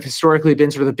Mexico have historically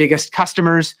been sort of the biggest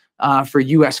customers for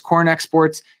U.S. corn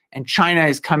exports, and China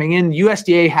is coming in.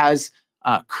 USDA has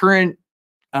current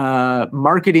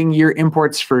marketing year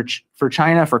imports for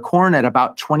China for corn at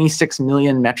about 26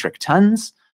 million metric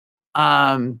tons.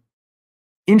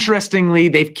 Interestingly,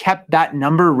 they've kept that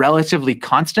number relatively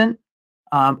constant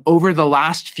over the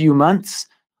last few months,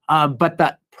 but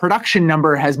the production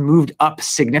number has moved up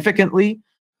significantly.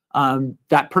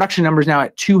 That production number is now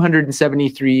at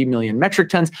 273 million metric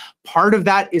tons. Part of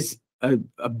that is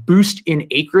a boost in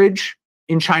acreage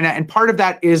in China, and part of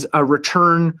that is a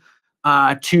return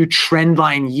to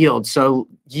trendline yields. So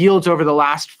yields over the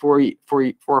last four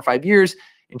or 5 years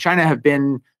in China have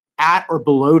been at or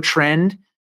below trend,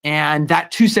 and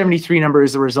that 273 number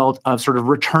is the result of sort of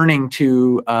returning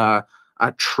to a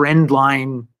trend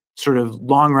line, sort of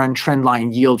long run trend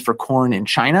line yield for corn in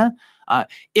China.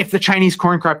 If the Chinese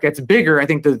corn crop gets bigger, I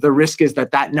think the risk is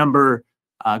that number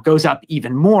goes up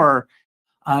even more.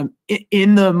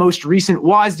 In the most recent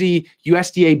WASDE,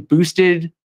 USDA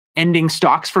boosted ending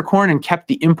stocks for corn and kept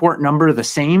the import number the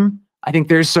same. I think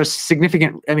there's a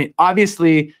significant, I mean,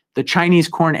 obviously the Chinese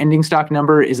corn ending stock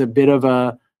number is a bit of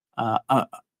a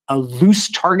loose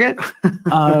target.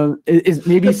 Is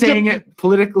maybe saying it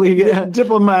politically.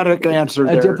 Diplomatic answer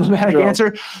there. A diplomatic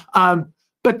answer.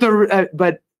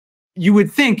 But you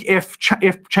would think if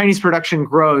Chinese production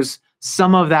grows,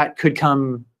 some of that could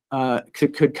come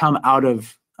out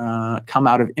of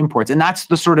imports, and that's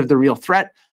the sort of the real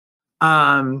threat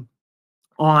on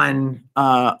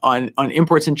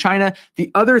imports in China.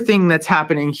 The other thing that's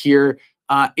happening here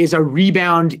is a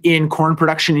rebound in corn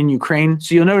production in Ukraine.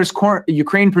 So you'll notice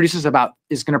Ukraine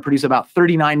is going to produce about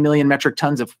 39 million metric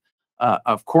tons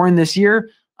of corn this year.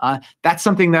 That's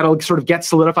something that'll sort of get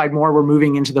solidified more. We're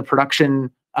moving into the production,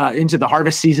 into the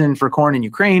harvest season for corn in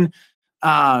Ukraine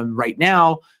right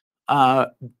now.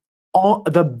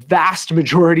 The vast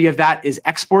majority of that is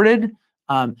exported.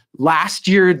 Last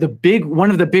year,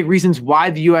 one of the big reasons why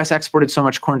the U.S. exported so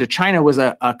much corn to China was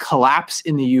a collapse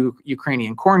in the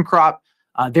Ukrainian corn crop.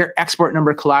 Their export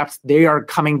number collapsed. They are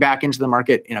coming back into the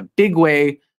market in a big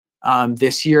way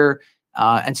this year,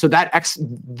 and so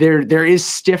there is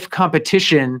stiff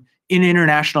competition in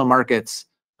international markets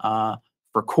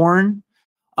for corn.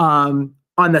 On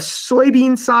the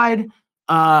soybean side,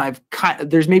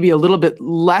 there's maybe a little bit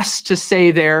less to say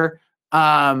there,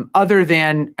 other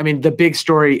than, I mean, the big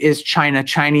story is China.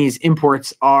 Chinese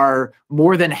imports are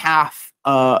more than half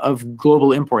of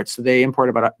global imports. So they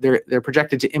import they're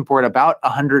projected to import about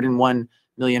 101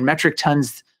 million metric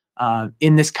tons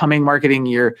in this coming marketing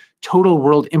year. Total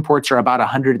world imports are about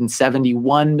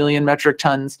 171 million metric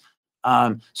tons.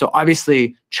 So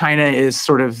obviously China is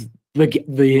sort of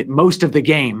the most of the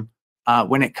game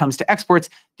when it comes to exports.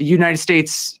 The United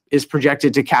States is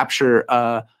projected to capture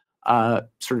a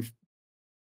sort of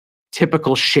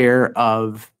typical share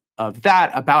of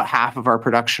that. About half of our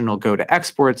production will go to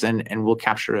exports, and we'll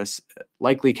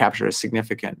likely capture a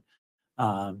significant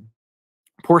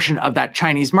portion of that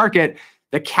Chinese market.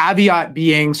 The caveat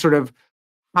being sort of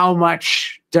how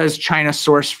much does China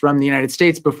source from the United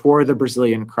States before the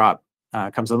Brazilian crop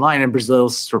comes online, and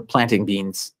Brazil's sort of planting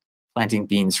beans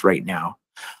right now.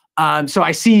 So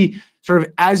I see sort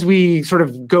of as we sort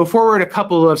of go forward, a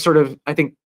couple of sort of, I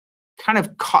think, kind of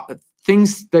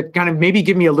things that kind of maybe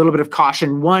give me a little bit of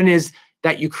caution. One is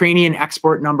that Ukrainian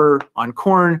export number on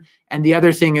corn, and the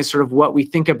other thing is sort of what we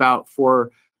think about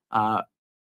for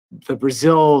the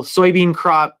Brazil soybean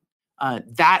crop.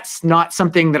 That's not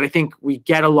something that I think we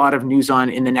get a lot of news on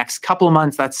in the next couple of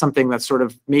months. That's something that's sort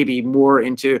of maybe more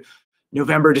into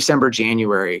November, December,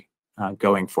 January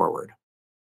going forward.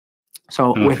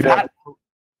 So with that,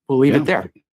 we'll leave it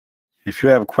there. If you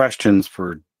have questions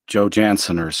for Joe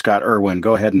Janzen or Scott Irwin,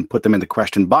 go ahead and put them in the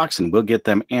question box and we'll get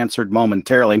them answered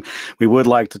momentarily. We would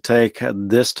like to take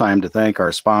this time to thank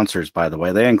our sponsors, by the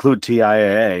way. They include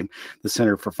TIAA, the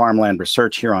Center for Farmland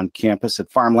Research here on campus at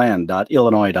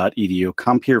farmland.illinois.edu,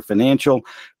 Compeer Financial,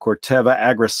 Corteva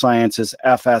Agrisciences,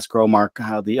 FS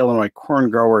Growmark, the Illinois Corn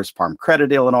Growers, Farm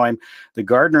Credit Illinois, the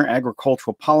Gardner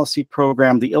Agricultural Policy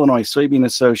Program, the Illinois Soybean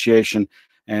Association,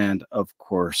 and of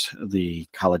course, the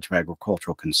College of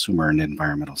Agricultural, Consumer, and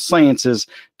Environmental Sciences,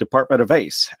 Department of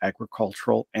ACE,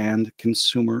 Agricultural and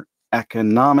Consumer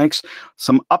Economics.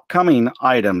 Some upcoming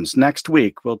items. Next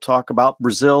week, we'll talk about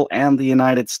Brazil and the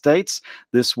United States.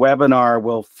 This webinar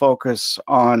will focus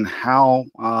on how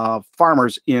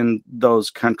farmers in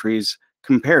those countries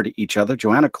compare to each other.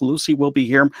 Joanna Calusi will be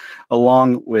here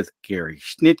along with Gary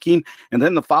Schnitke. And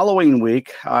then the following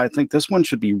week, I think this one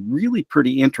should be really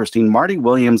pretty interesting. Marty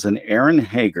Williams and Aaron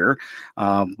Hager,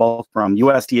 both from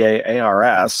USDA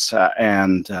ARS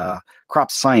and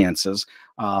Crop Sciences.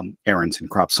 Aaron's in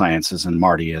Crop Sciences and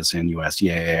Marty is in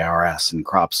USDA ARS and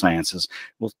Crop Sciences.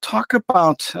 We'll talk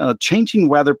about changing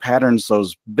weather patterns,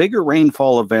 those bigger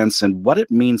rainfall events, and what it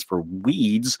means for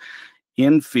weeds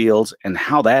in fields and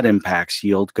how that impacts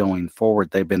yield going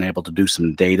forward. They've been able to do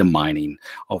some data mining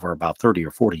over about 30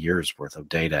 or 40 years worth of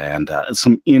data, and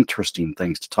some interesting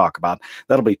things to talk about.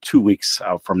 That'll be 2 weeks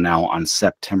from now on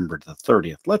September the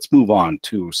 30th. Let's move on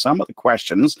to some of the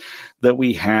questions that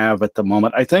we have at the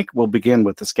moment. I think we'll begin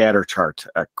with the scatter chart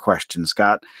question,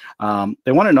 Scott.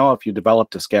 They want to know if you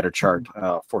developed a scatter chart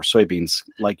for soybeans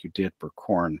like you did for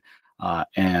corn,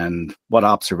 and what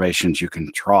observations you can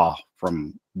draw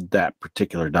from that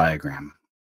particular diagram.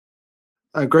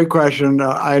 A great question.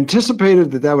 I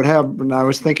anticipated that would happen. I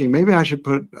was thinking maybe I should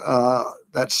put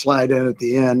that slide in at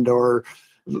the end or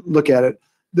look at it.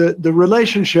 The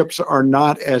relationships are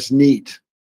not as neat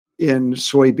in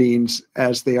soybeans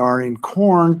as they are in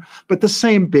corn, but the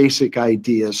same basic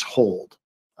ideas hold,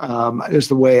 is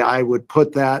the way I would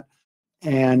put that.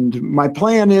 And my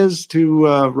plan is to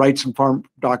write some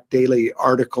FarmDoc Daily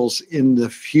articles in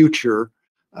the future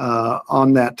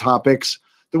on that topics.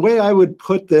 The way I would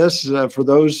put this, for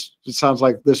those, it sounds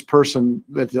like this person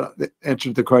that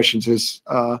answered the questions is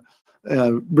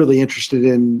really interested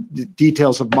in the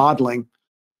details of modeling.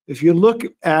 If you look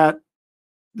at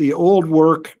the old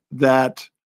work that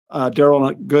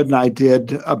Daryl Good and I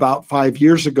did about 5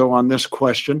 years ago on this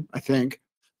question, I think,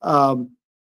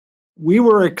 we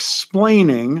were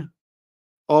explaining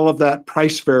all of that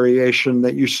price variation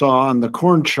that you saw on the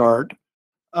corn chart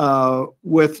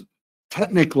with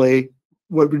technically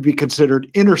what would be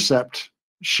considered intercept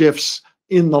shifts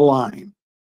in the line.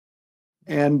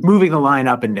 And moving the line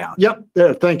up and down. Yep,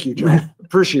 there. Thank you, Joe.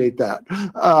 Appreciate that.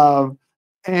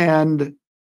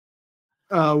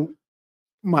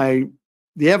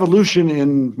 The evolution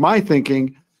in my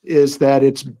thinking is that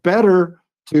it's better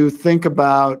to think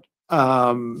about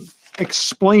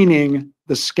explaining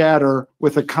the scatter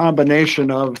with a combination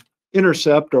of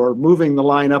intercept or moving the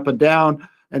line up and down,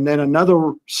 and then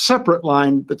another separate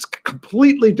line that's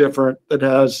completely different that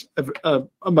has a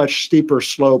much steeper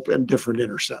slope and different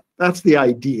intercept. That's the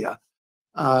idea.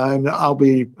 And I'll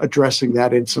be addressing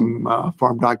that in some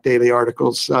FarmDoc Daily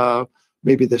articles,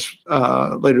 maybe this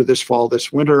later this fall,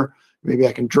 this winter. Maybe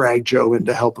I can drag Joe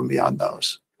into helping me on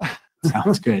those.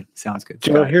 Sounds good. Sounds good.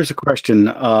 Joe, here's a question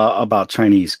about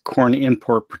Chinese corn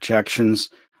import projections.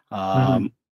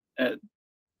 Do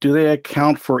they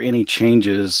account for any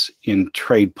changes in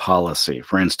trade policy,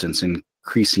 for instance,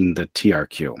 increasing the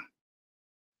TRQ?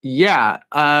 Yeah.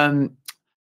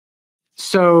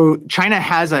 So China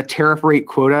has a tariff rate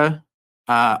quota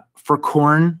for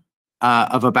corn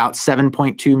of about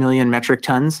 7.2 million metric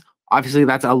tons. Obviously,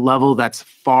 that's a level that's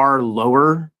far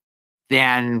lower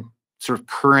than sort of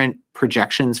current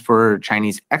projections for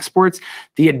Chinese exports.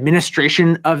 The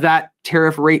administration of that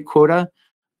tariff rate quota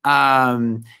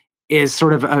is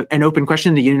sort of an open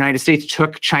question. The United States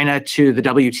took China to the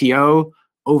WTO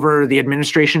over the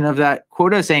administration of that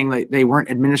quota, saying that they weren't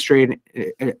administering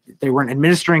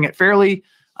it fairly,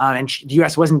 and the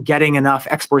U.S. wasn't getting enough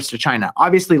exports to China.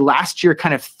 Obviously, last year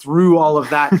kind of threw all of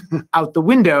that out the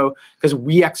window because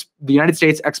the United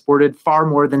States exported far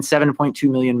more than 7.2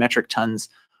 million metric tons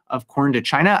of corn to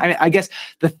China. I guess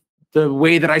the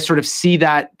way that I sort of see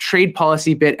that trade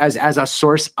policy bit as a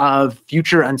source of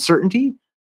future uncertainty,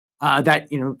 that,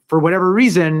 for whatever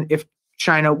reason, if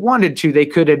China wanted to, they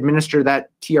could administer that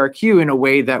TRQ in a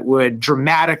way that would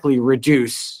dramatically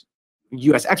reduce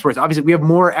U.S. exports. Obviously, we have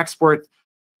more export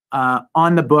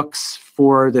on the books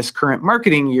for this current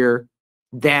marketing year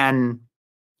than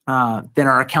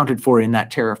are accounted for in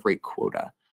that tariff rate quota.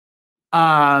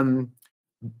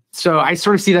 So I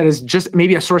sort of see that as just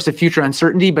maybe a source of future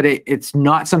uncertainty, but it's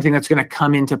not something that's going to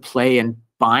come into play and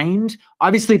bind.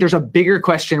 Obviously, there's a bigger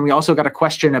question. We also got a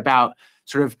question about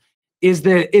sort of is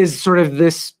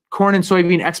this corn and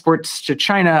soybean exports to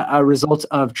China a result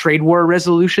of trade war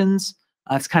resolutions?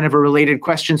 It's kind of a related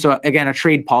question. So again, a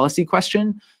trade policy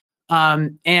question.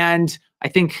 And I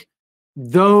think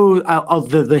though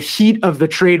the heat of the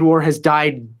trade war has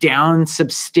died down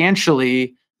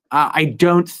substantially, I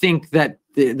don't think that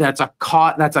that's a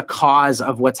cause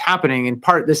of what's happening. In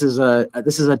part, this is a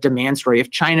demand story. If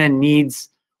China needs,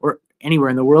 or anywhere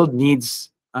in the world needs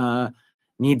corn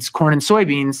and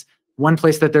soybeans, one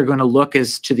place that they're going to look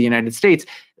is to the United States.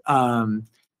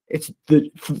 If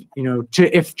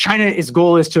China's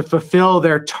goal is to fulfill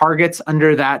their targets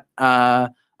under that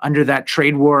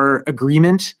trade war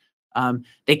agreement,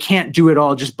 they can't do it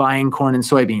all just buying corn and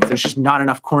soybeans. There's just not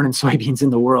enough corn and soybeans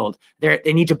in the world. They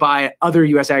need to buy other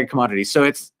U.S. ag commodities. So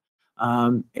it's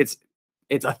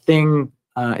a thing.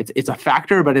 It's a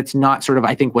factor, but it's not sort of,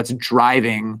 I think, what's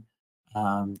driving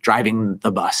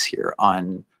the bus here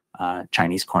on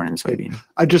Chinese corn and soybean.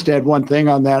 I just add one thing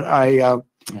on that.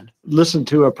 listened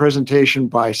to a presentation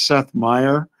by Seth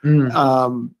Meyer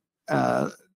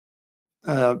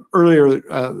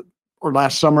earlier or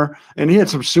last summer, and he had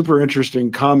some super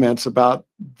interesting comments about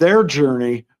their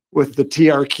journey with the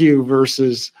TRQ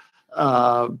versus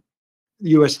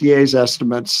USDA's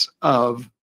estimates of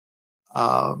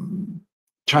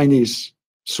Chinese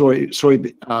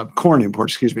corn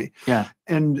imports. Excuse me. Yeah.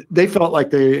 And they felt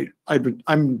like I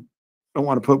don't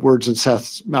want to put words in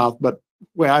Seth's mouth, but the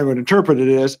way I would interpret it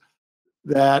is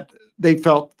that they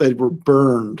felt they were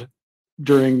burned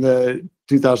during the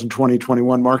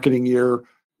 2020-21 marketing year,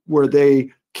 where they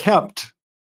kept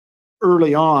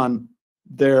early on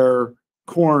their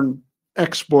corn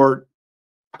export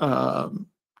to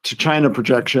China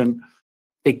projection.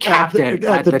 They capped it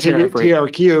at the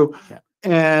TRQ. Yeah.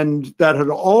 And that had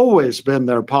always been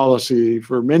their policy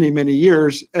for many, many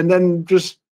years. And then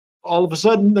just all of a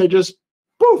sudden, they just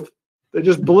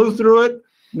blew through it.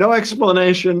 No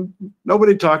explanation.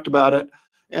 Nobody talked about it.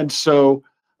 And so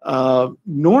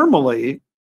normally,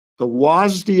 the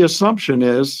WASDE assumption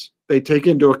is they take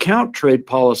into account trade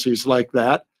policies like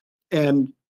that,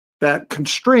 and that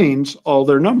constrains all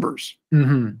their numbers.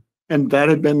 Mm-hmm. And that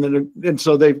had been and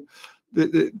so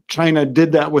China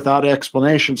did that without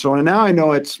explanation. So now I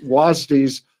know it's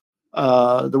WASDE's,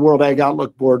 the World Ag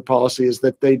Outlook Board policy is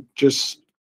that they just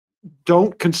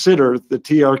don't consider the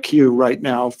TRQ right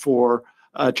now for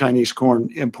Chinese corn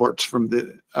imports from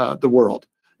the world.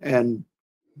 And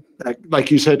that, like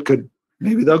you said,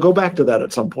 maybe they'll go back to that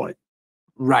at some point.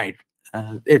 Right.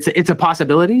 It's a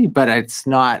possibility, but it's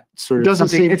not sort of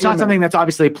something. It's not something that's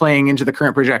obviously playing into the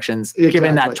current projections,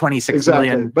 given that 26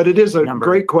 million. But it is a number.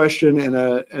 Great question and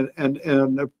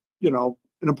an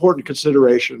important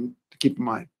consideration to keep in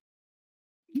mind.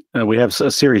 We have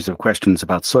a series of questions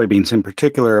about soybeans, in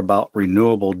particular about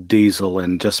renewable diesel,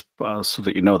 and just so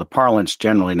that you know, the parlance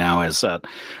generally now is that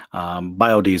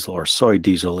biodiesel or soy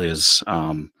diesel is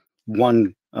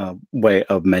one way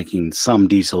of making some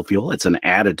diesel fuel. It's an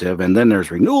additive. And then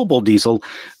there's renewable diesel,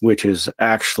 which is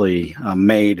actually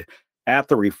made at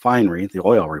the refinery, the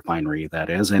oil refinery, that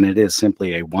is, and it is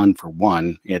simply a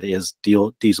 1-for-1. It is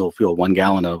diesel fuel. 1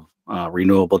 gallon of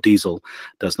renewable diesel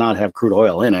does not have crude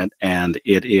oil in it, and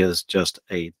it is just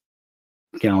a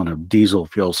gallon of diesel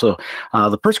fuel. So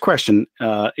the first question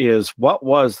is, what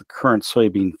was the current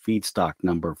soybean feedstock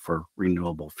number for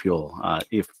renewable fuel?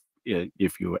 If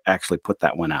you actually put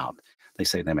that one out. They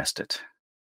say they missed it.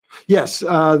 Yes,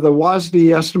 the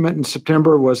WASDE estimate in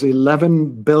September was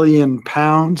 11 billion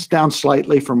pounds, down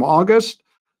slightly from August.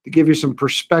 To give you some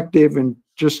perspective, in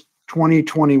just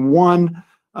 2021,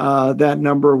 that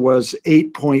number was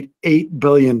 8.8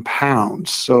 billion pounds.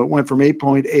 So it went from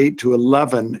 8.8 to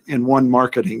 11 in one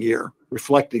marketing year,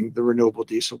 reflecting the renewable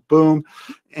diesel boom.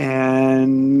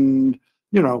 And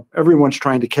everyone's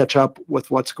trying to catch up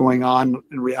with what's going on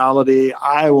in reality.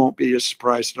 I won't be as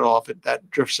surprised at all if that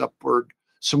drifts upward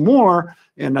some more.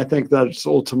 And I think that's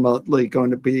ultimately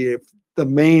going to be the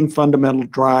main fundamental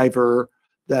driver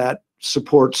that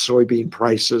supports soybean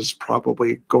prices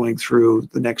probably going through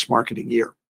the next marketing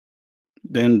year.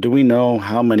 Then do we know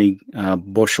how many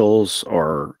bushels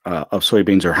of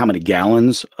soybeans, or how many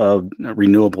gallons of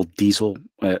renewable diesel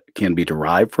can be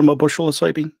derived from a bushel of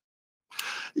soybean?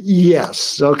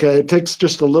 Yes. Okay. It takes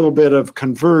just a little bit of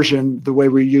conversion, the way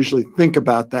we usually think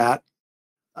about that.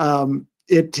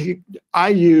 I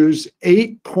use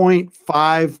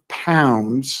 8.5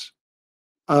 pounds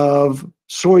of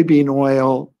soybean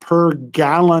oil per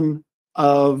gallon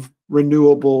of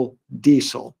renewable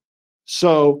diesel.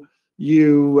 So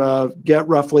you get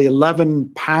roughly 11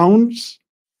 pounds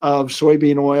of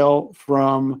soybean oil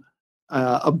from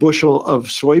a bushel of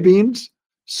soybeans.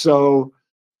 So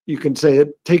you can say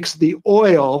it takes the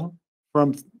oil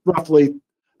from roughly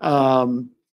 80%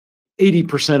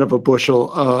 of a bushel,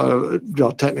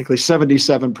 technically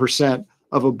 77%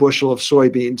 of a bushel of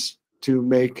soybeans to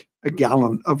make a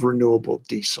gallon of renewable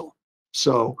diesel.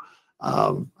 So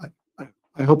I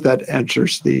hope that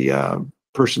answers the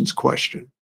person's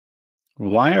question.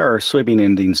 Why are soybean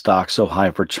ending stocks so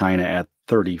high for China at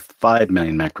 35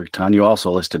 million metric ton? You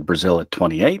also listed Brazil at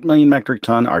 28 million metric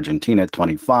ton, Argentina at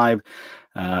 25,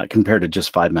 compared to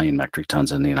just 5 million metric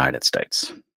tons in the United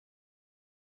States.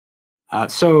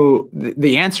 So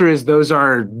the answer is those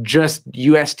are just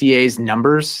USDA's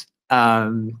numbers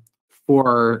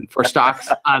for stocks.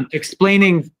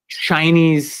 Explaining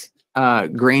Chinese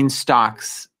grain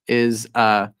stocks is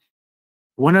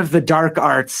one of the dark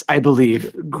arts, I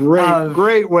believe.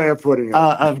 Great way of putting it.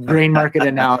 Of grain market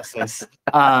analysis,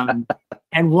 and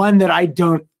one that I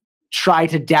don't try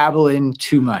to dabble in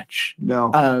too much.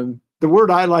 No. The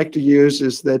word I like to use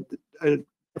is that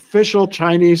official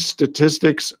Chinese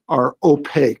statistics are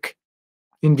opaque.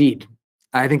 Indeed.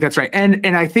 I think that's right.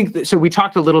 And I think that, so we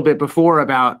talked a little bit before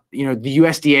about, the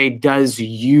USDA does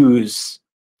use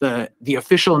the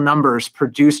official numbers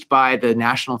produced by the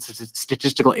national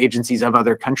statistical agencies of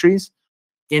other countries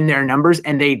in their numbers,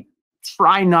 and they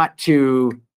try not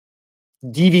to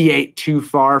deviate too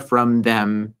far from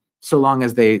them so long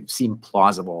as they seem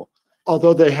plausible.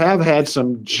 Although they have had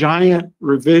some giant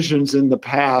revisions in the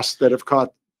past that have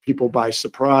caught people by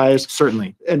surprise.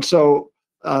 Certainly. And so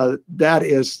that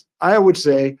is, I would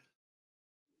say,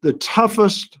 the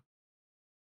toughest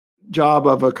job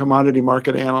of a commodity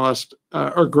market analyst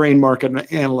or grain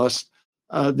market analyst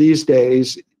these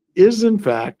days is, in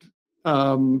fact,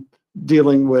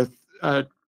 dealing with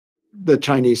the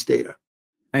Chinese data.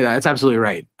 Yeah, that's absolutely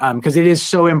right. Because it is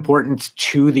so important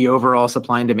to the overall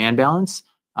supply and demand balance.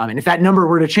 And if that number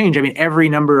were to change, every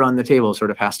number on the table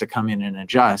sort of has to come in and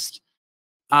adjust.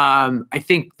 I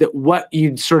think that what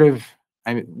the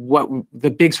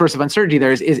big source of uncertainty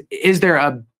there is there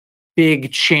a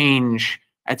big change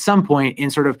at some point in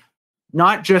sort of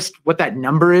not just what that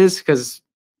number is, because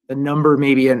the number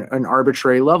may be an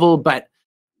arbitrary level, but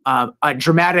a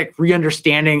dramatic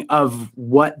re-understanding of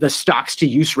what the stocks to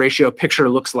use ratio picture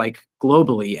looks like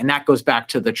globally. And that goes back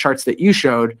to the charts that you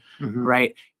showed,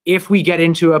 right? If we get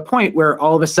into a point where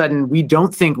all of a sudden we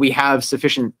don't think we have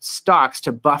sufficient stocks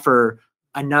to buffer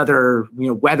another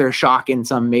weather shock in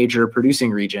some major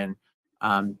producing region,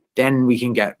 then we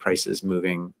can get prices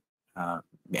moving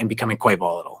and becoming quite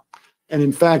volatile. And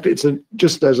in fact,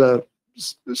 just as a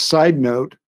side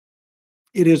note,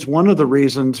 it is one of the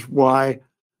reasons why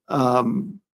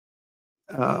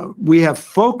we have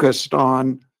focused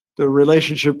on the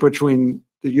relationship between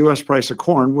the U.S. price of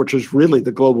corn, which is really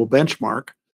the global benchmark.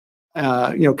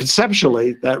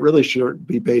 Conceptually, that really should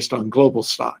be based on global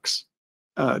stocks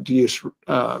to use.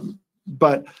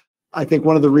 But I think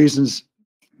one of the reasons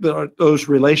that those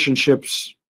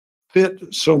relationships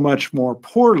fit so much more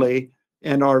poorly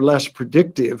and are less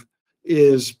predictive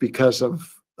is because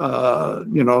of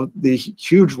the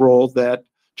huge role that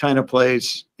China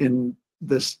plays in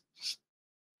this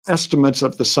estimates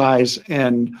of the size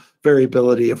and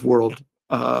variability of world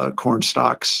corn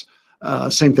stocks.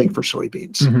 Same thing for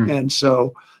soybeans. And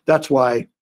so that's why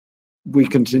we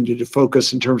continue to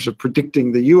focus in terms of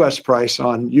predicting the U.S. price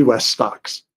on U.S.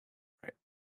 stocks. A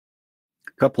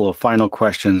couple of final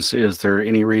questions. Is there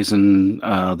any reason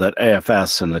that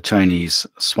AFS and the Chinese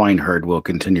swine herd will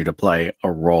continue to play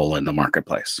a role in the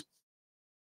marketplace?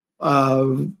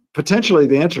 Potentially,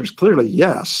 the answer is clearly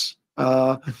yes.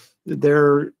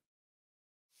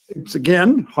 It's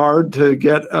again hard to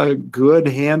get a good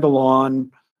handle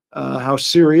on how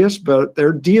serious, but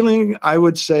they're dealing, I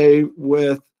would say,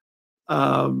 with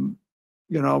kind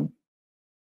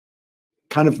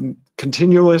of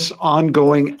continuous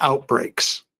ongoing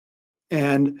outbreaks.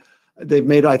 And they've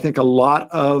made, I think, a lot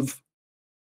of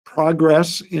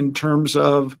progress in terms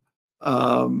of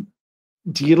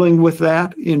dealing with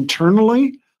that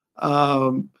internally.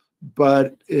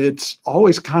 But it's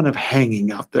always kind of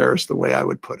hanging out there is the way I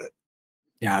would put it.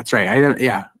 Yeah, that's right.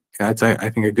 That's I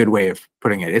think a good way of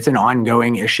putting it. It's an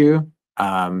ongoing issue.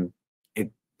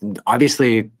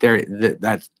 Obviously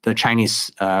that the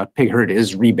Chinese pig herd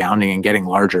is rebounding and getting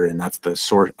larger, and that's a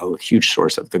huge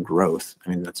source of the growth.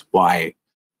 That's why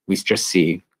we just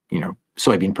see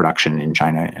soybean production in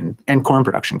China and corn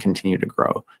production continue to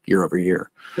grow year over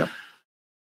year. Yep.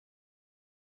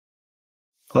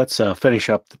 Let's finish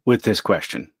up with this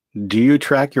question. Do you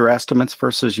track your estimates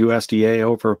versus USDA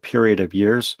over a period of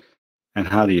years? And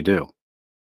how do you do?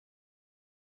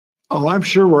 Oh, I'm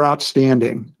sure we're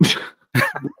outstanding.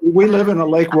 We live in a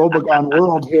Lake Wobegon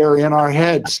world here in our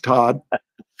heads, Todd.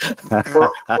 We're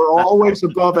always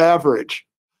above average.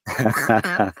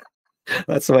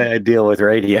 That's the way I deal with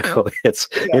radio.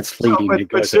 It's fleeting.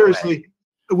 But seriously,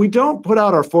 we don't put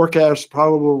out our forecasts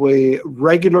probably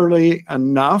regularly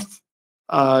enough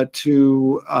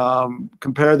to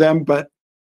compare them, but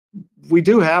we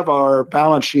do have our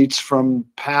balance sheets from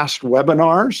past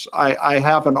webinars. I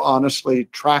haven't honestly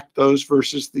tracked those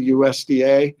versus the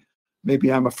USDA.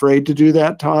 Maybe I'm afraid to do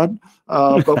that, Todd.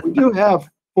 But we do have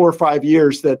 4 or 5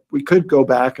 years that we could go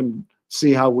back and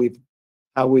see how we've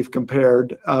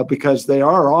compared because they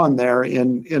are on there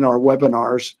in our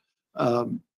webinars,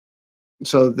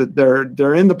 so that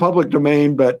they're in the public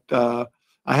domain. But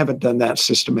I haven't done that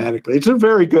systematically. It's a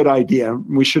very good idea.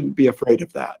 We shouldn't be afraid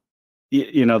of that.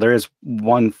 There is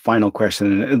one final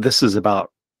question, and this is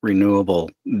about renewable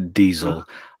diesel.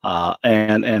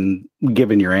 And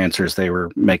given your answers, they were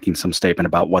making some statement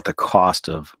about what the cost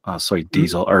of soy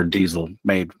diesel or diesel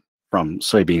made from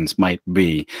soybeans might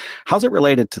be. How's it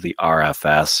related to the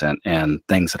RFS and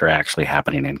things that are actually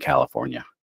happening in California?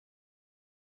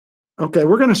 Okay,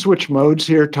 we're going to switch modes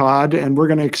here, Todd, and we're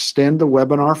going to extend the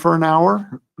webinar for an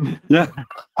hour. Yeah,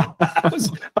 I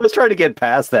was trying to get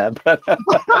past that, but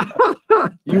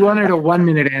You wanted a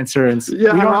 1-minute answer, and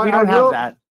Yeah, we don't have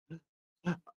that.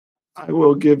 I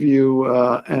will give you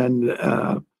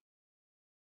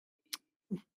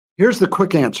here's the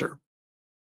quick answer.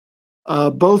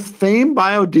 Both FAME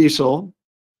biodiesel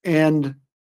and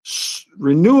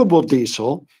renewable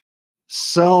diesel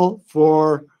sell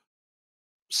for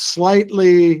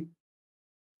slightly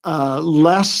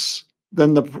less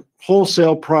than the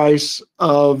wholesale price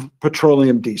of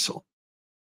petroleum diesel,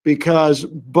 because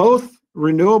both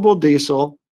renewable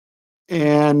diesel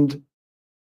and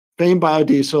FAME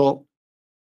biodiesel,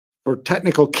 for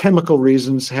technical chemical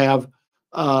reasons, have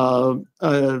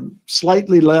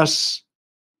slightly less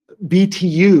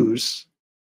BTUs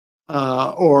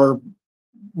or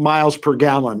miles per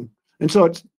gallon. And so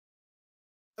it's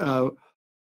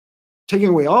taking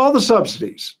away all the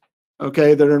subsidies,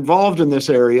 okay, that are involved in this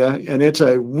area, and it's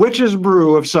a witch's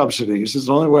brew of subsidies is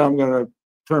the only way I'm going to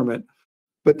term it.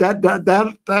 But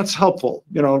that's helpful,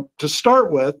 to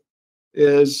start with.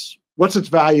 Is what's its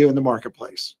value in the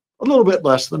marketplace? A little bit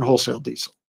less than wholesale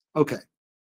diesel. Okay,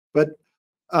 but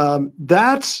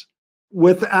that's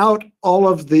without all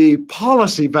of the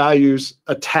policy values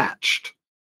attached.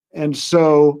 And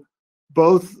so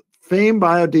both FAME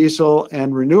biodiesel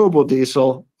and renewable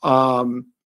diesel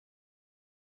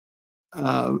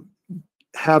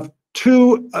have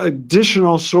two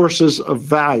additional sources of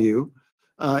value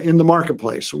in the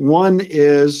marketplace. One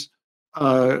is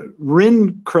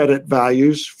RIN credit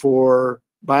values for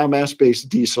biomass-based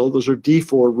diesel. Those are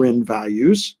D4 RIN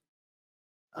values.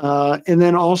 And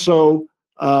then also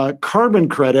carbon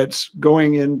credits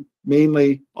going in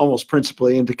mainly, almost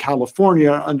principally, into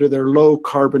California under their low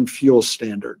carbon fuel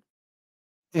standard.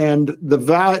 And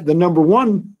the number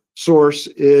one source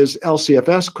is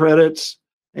LCFS credits,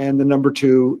 and the number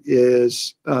two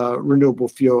is renewable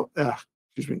fuel,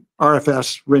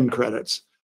 RFS RIN credits.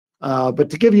 But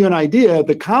to give you an idea,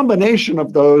 the combination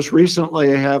of those recently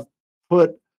have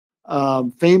put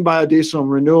FAME biodiesel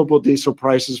and renewable diesel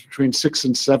prices between $6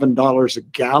 and $7 a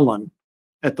gallon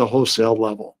at the wholesale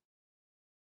level.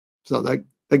 So that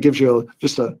gives you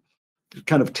just a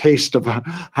kind of taste of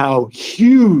how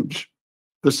huge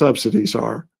the subsidies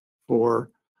are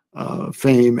for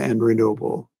FAME and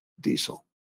renewable diesel.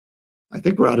 I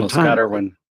think we're out of time. Scott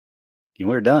Irwin,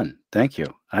 we're done. Thank you.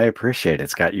 I appreciate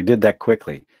it, Scott. You did that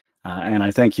quickly. And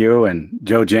I thank you and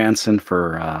Joe Janzen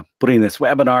for putting this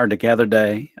webinar together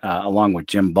today, along with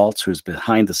Jim Baltz, who's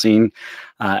behind the scene,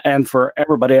 and for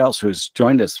everybody else who's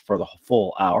joined us for the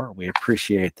full hour. We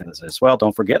appreciate this as well.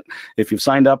 Don't forget, if you've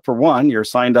signed up for one, you're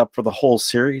signed up for the whole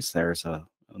series. There's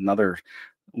another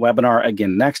webinar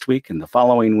again next week and the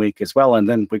following week as well. And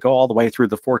then we go all the way through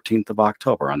the 14th of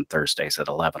October on Thursdays at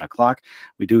 11 o'clock.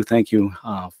 We do thank you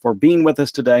for being with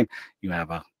us today. You have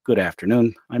a good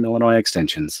afternoon. I'm Illinois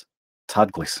Extension's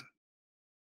Todd Gleason.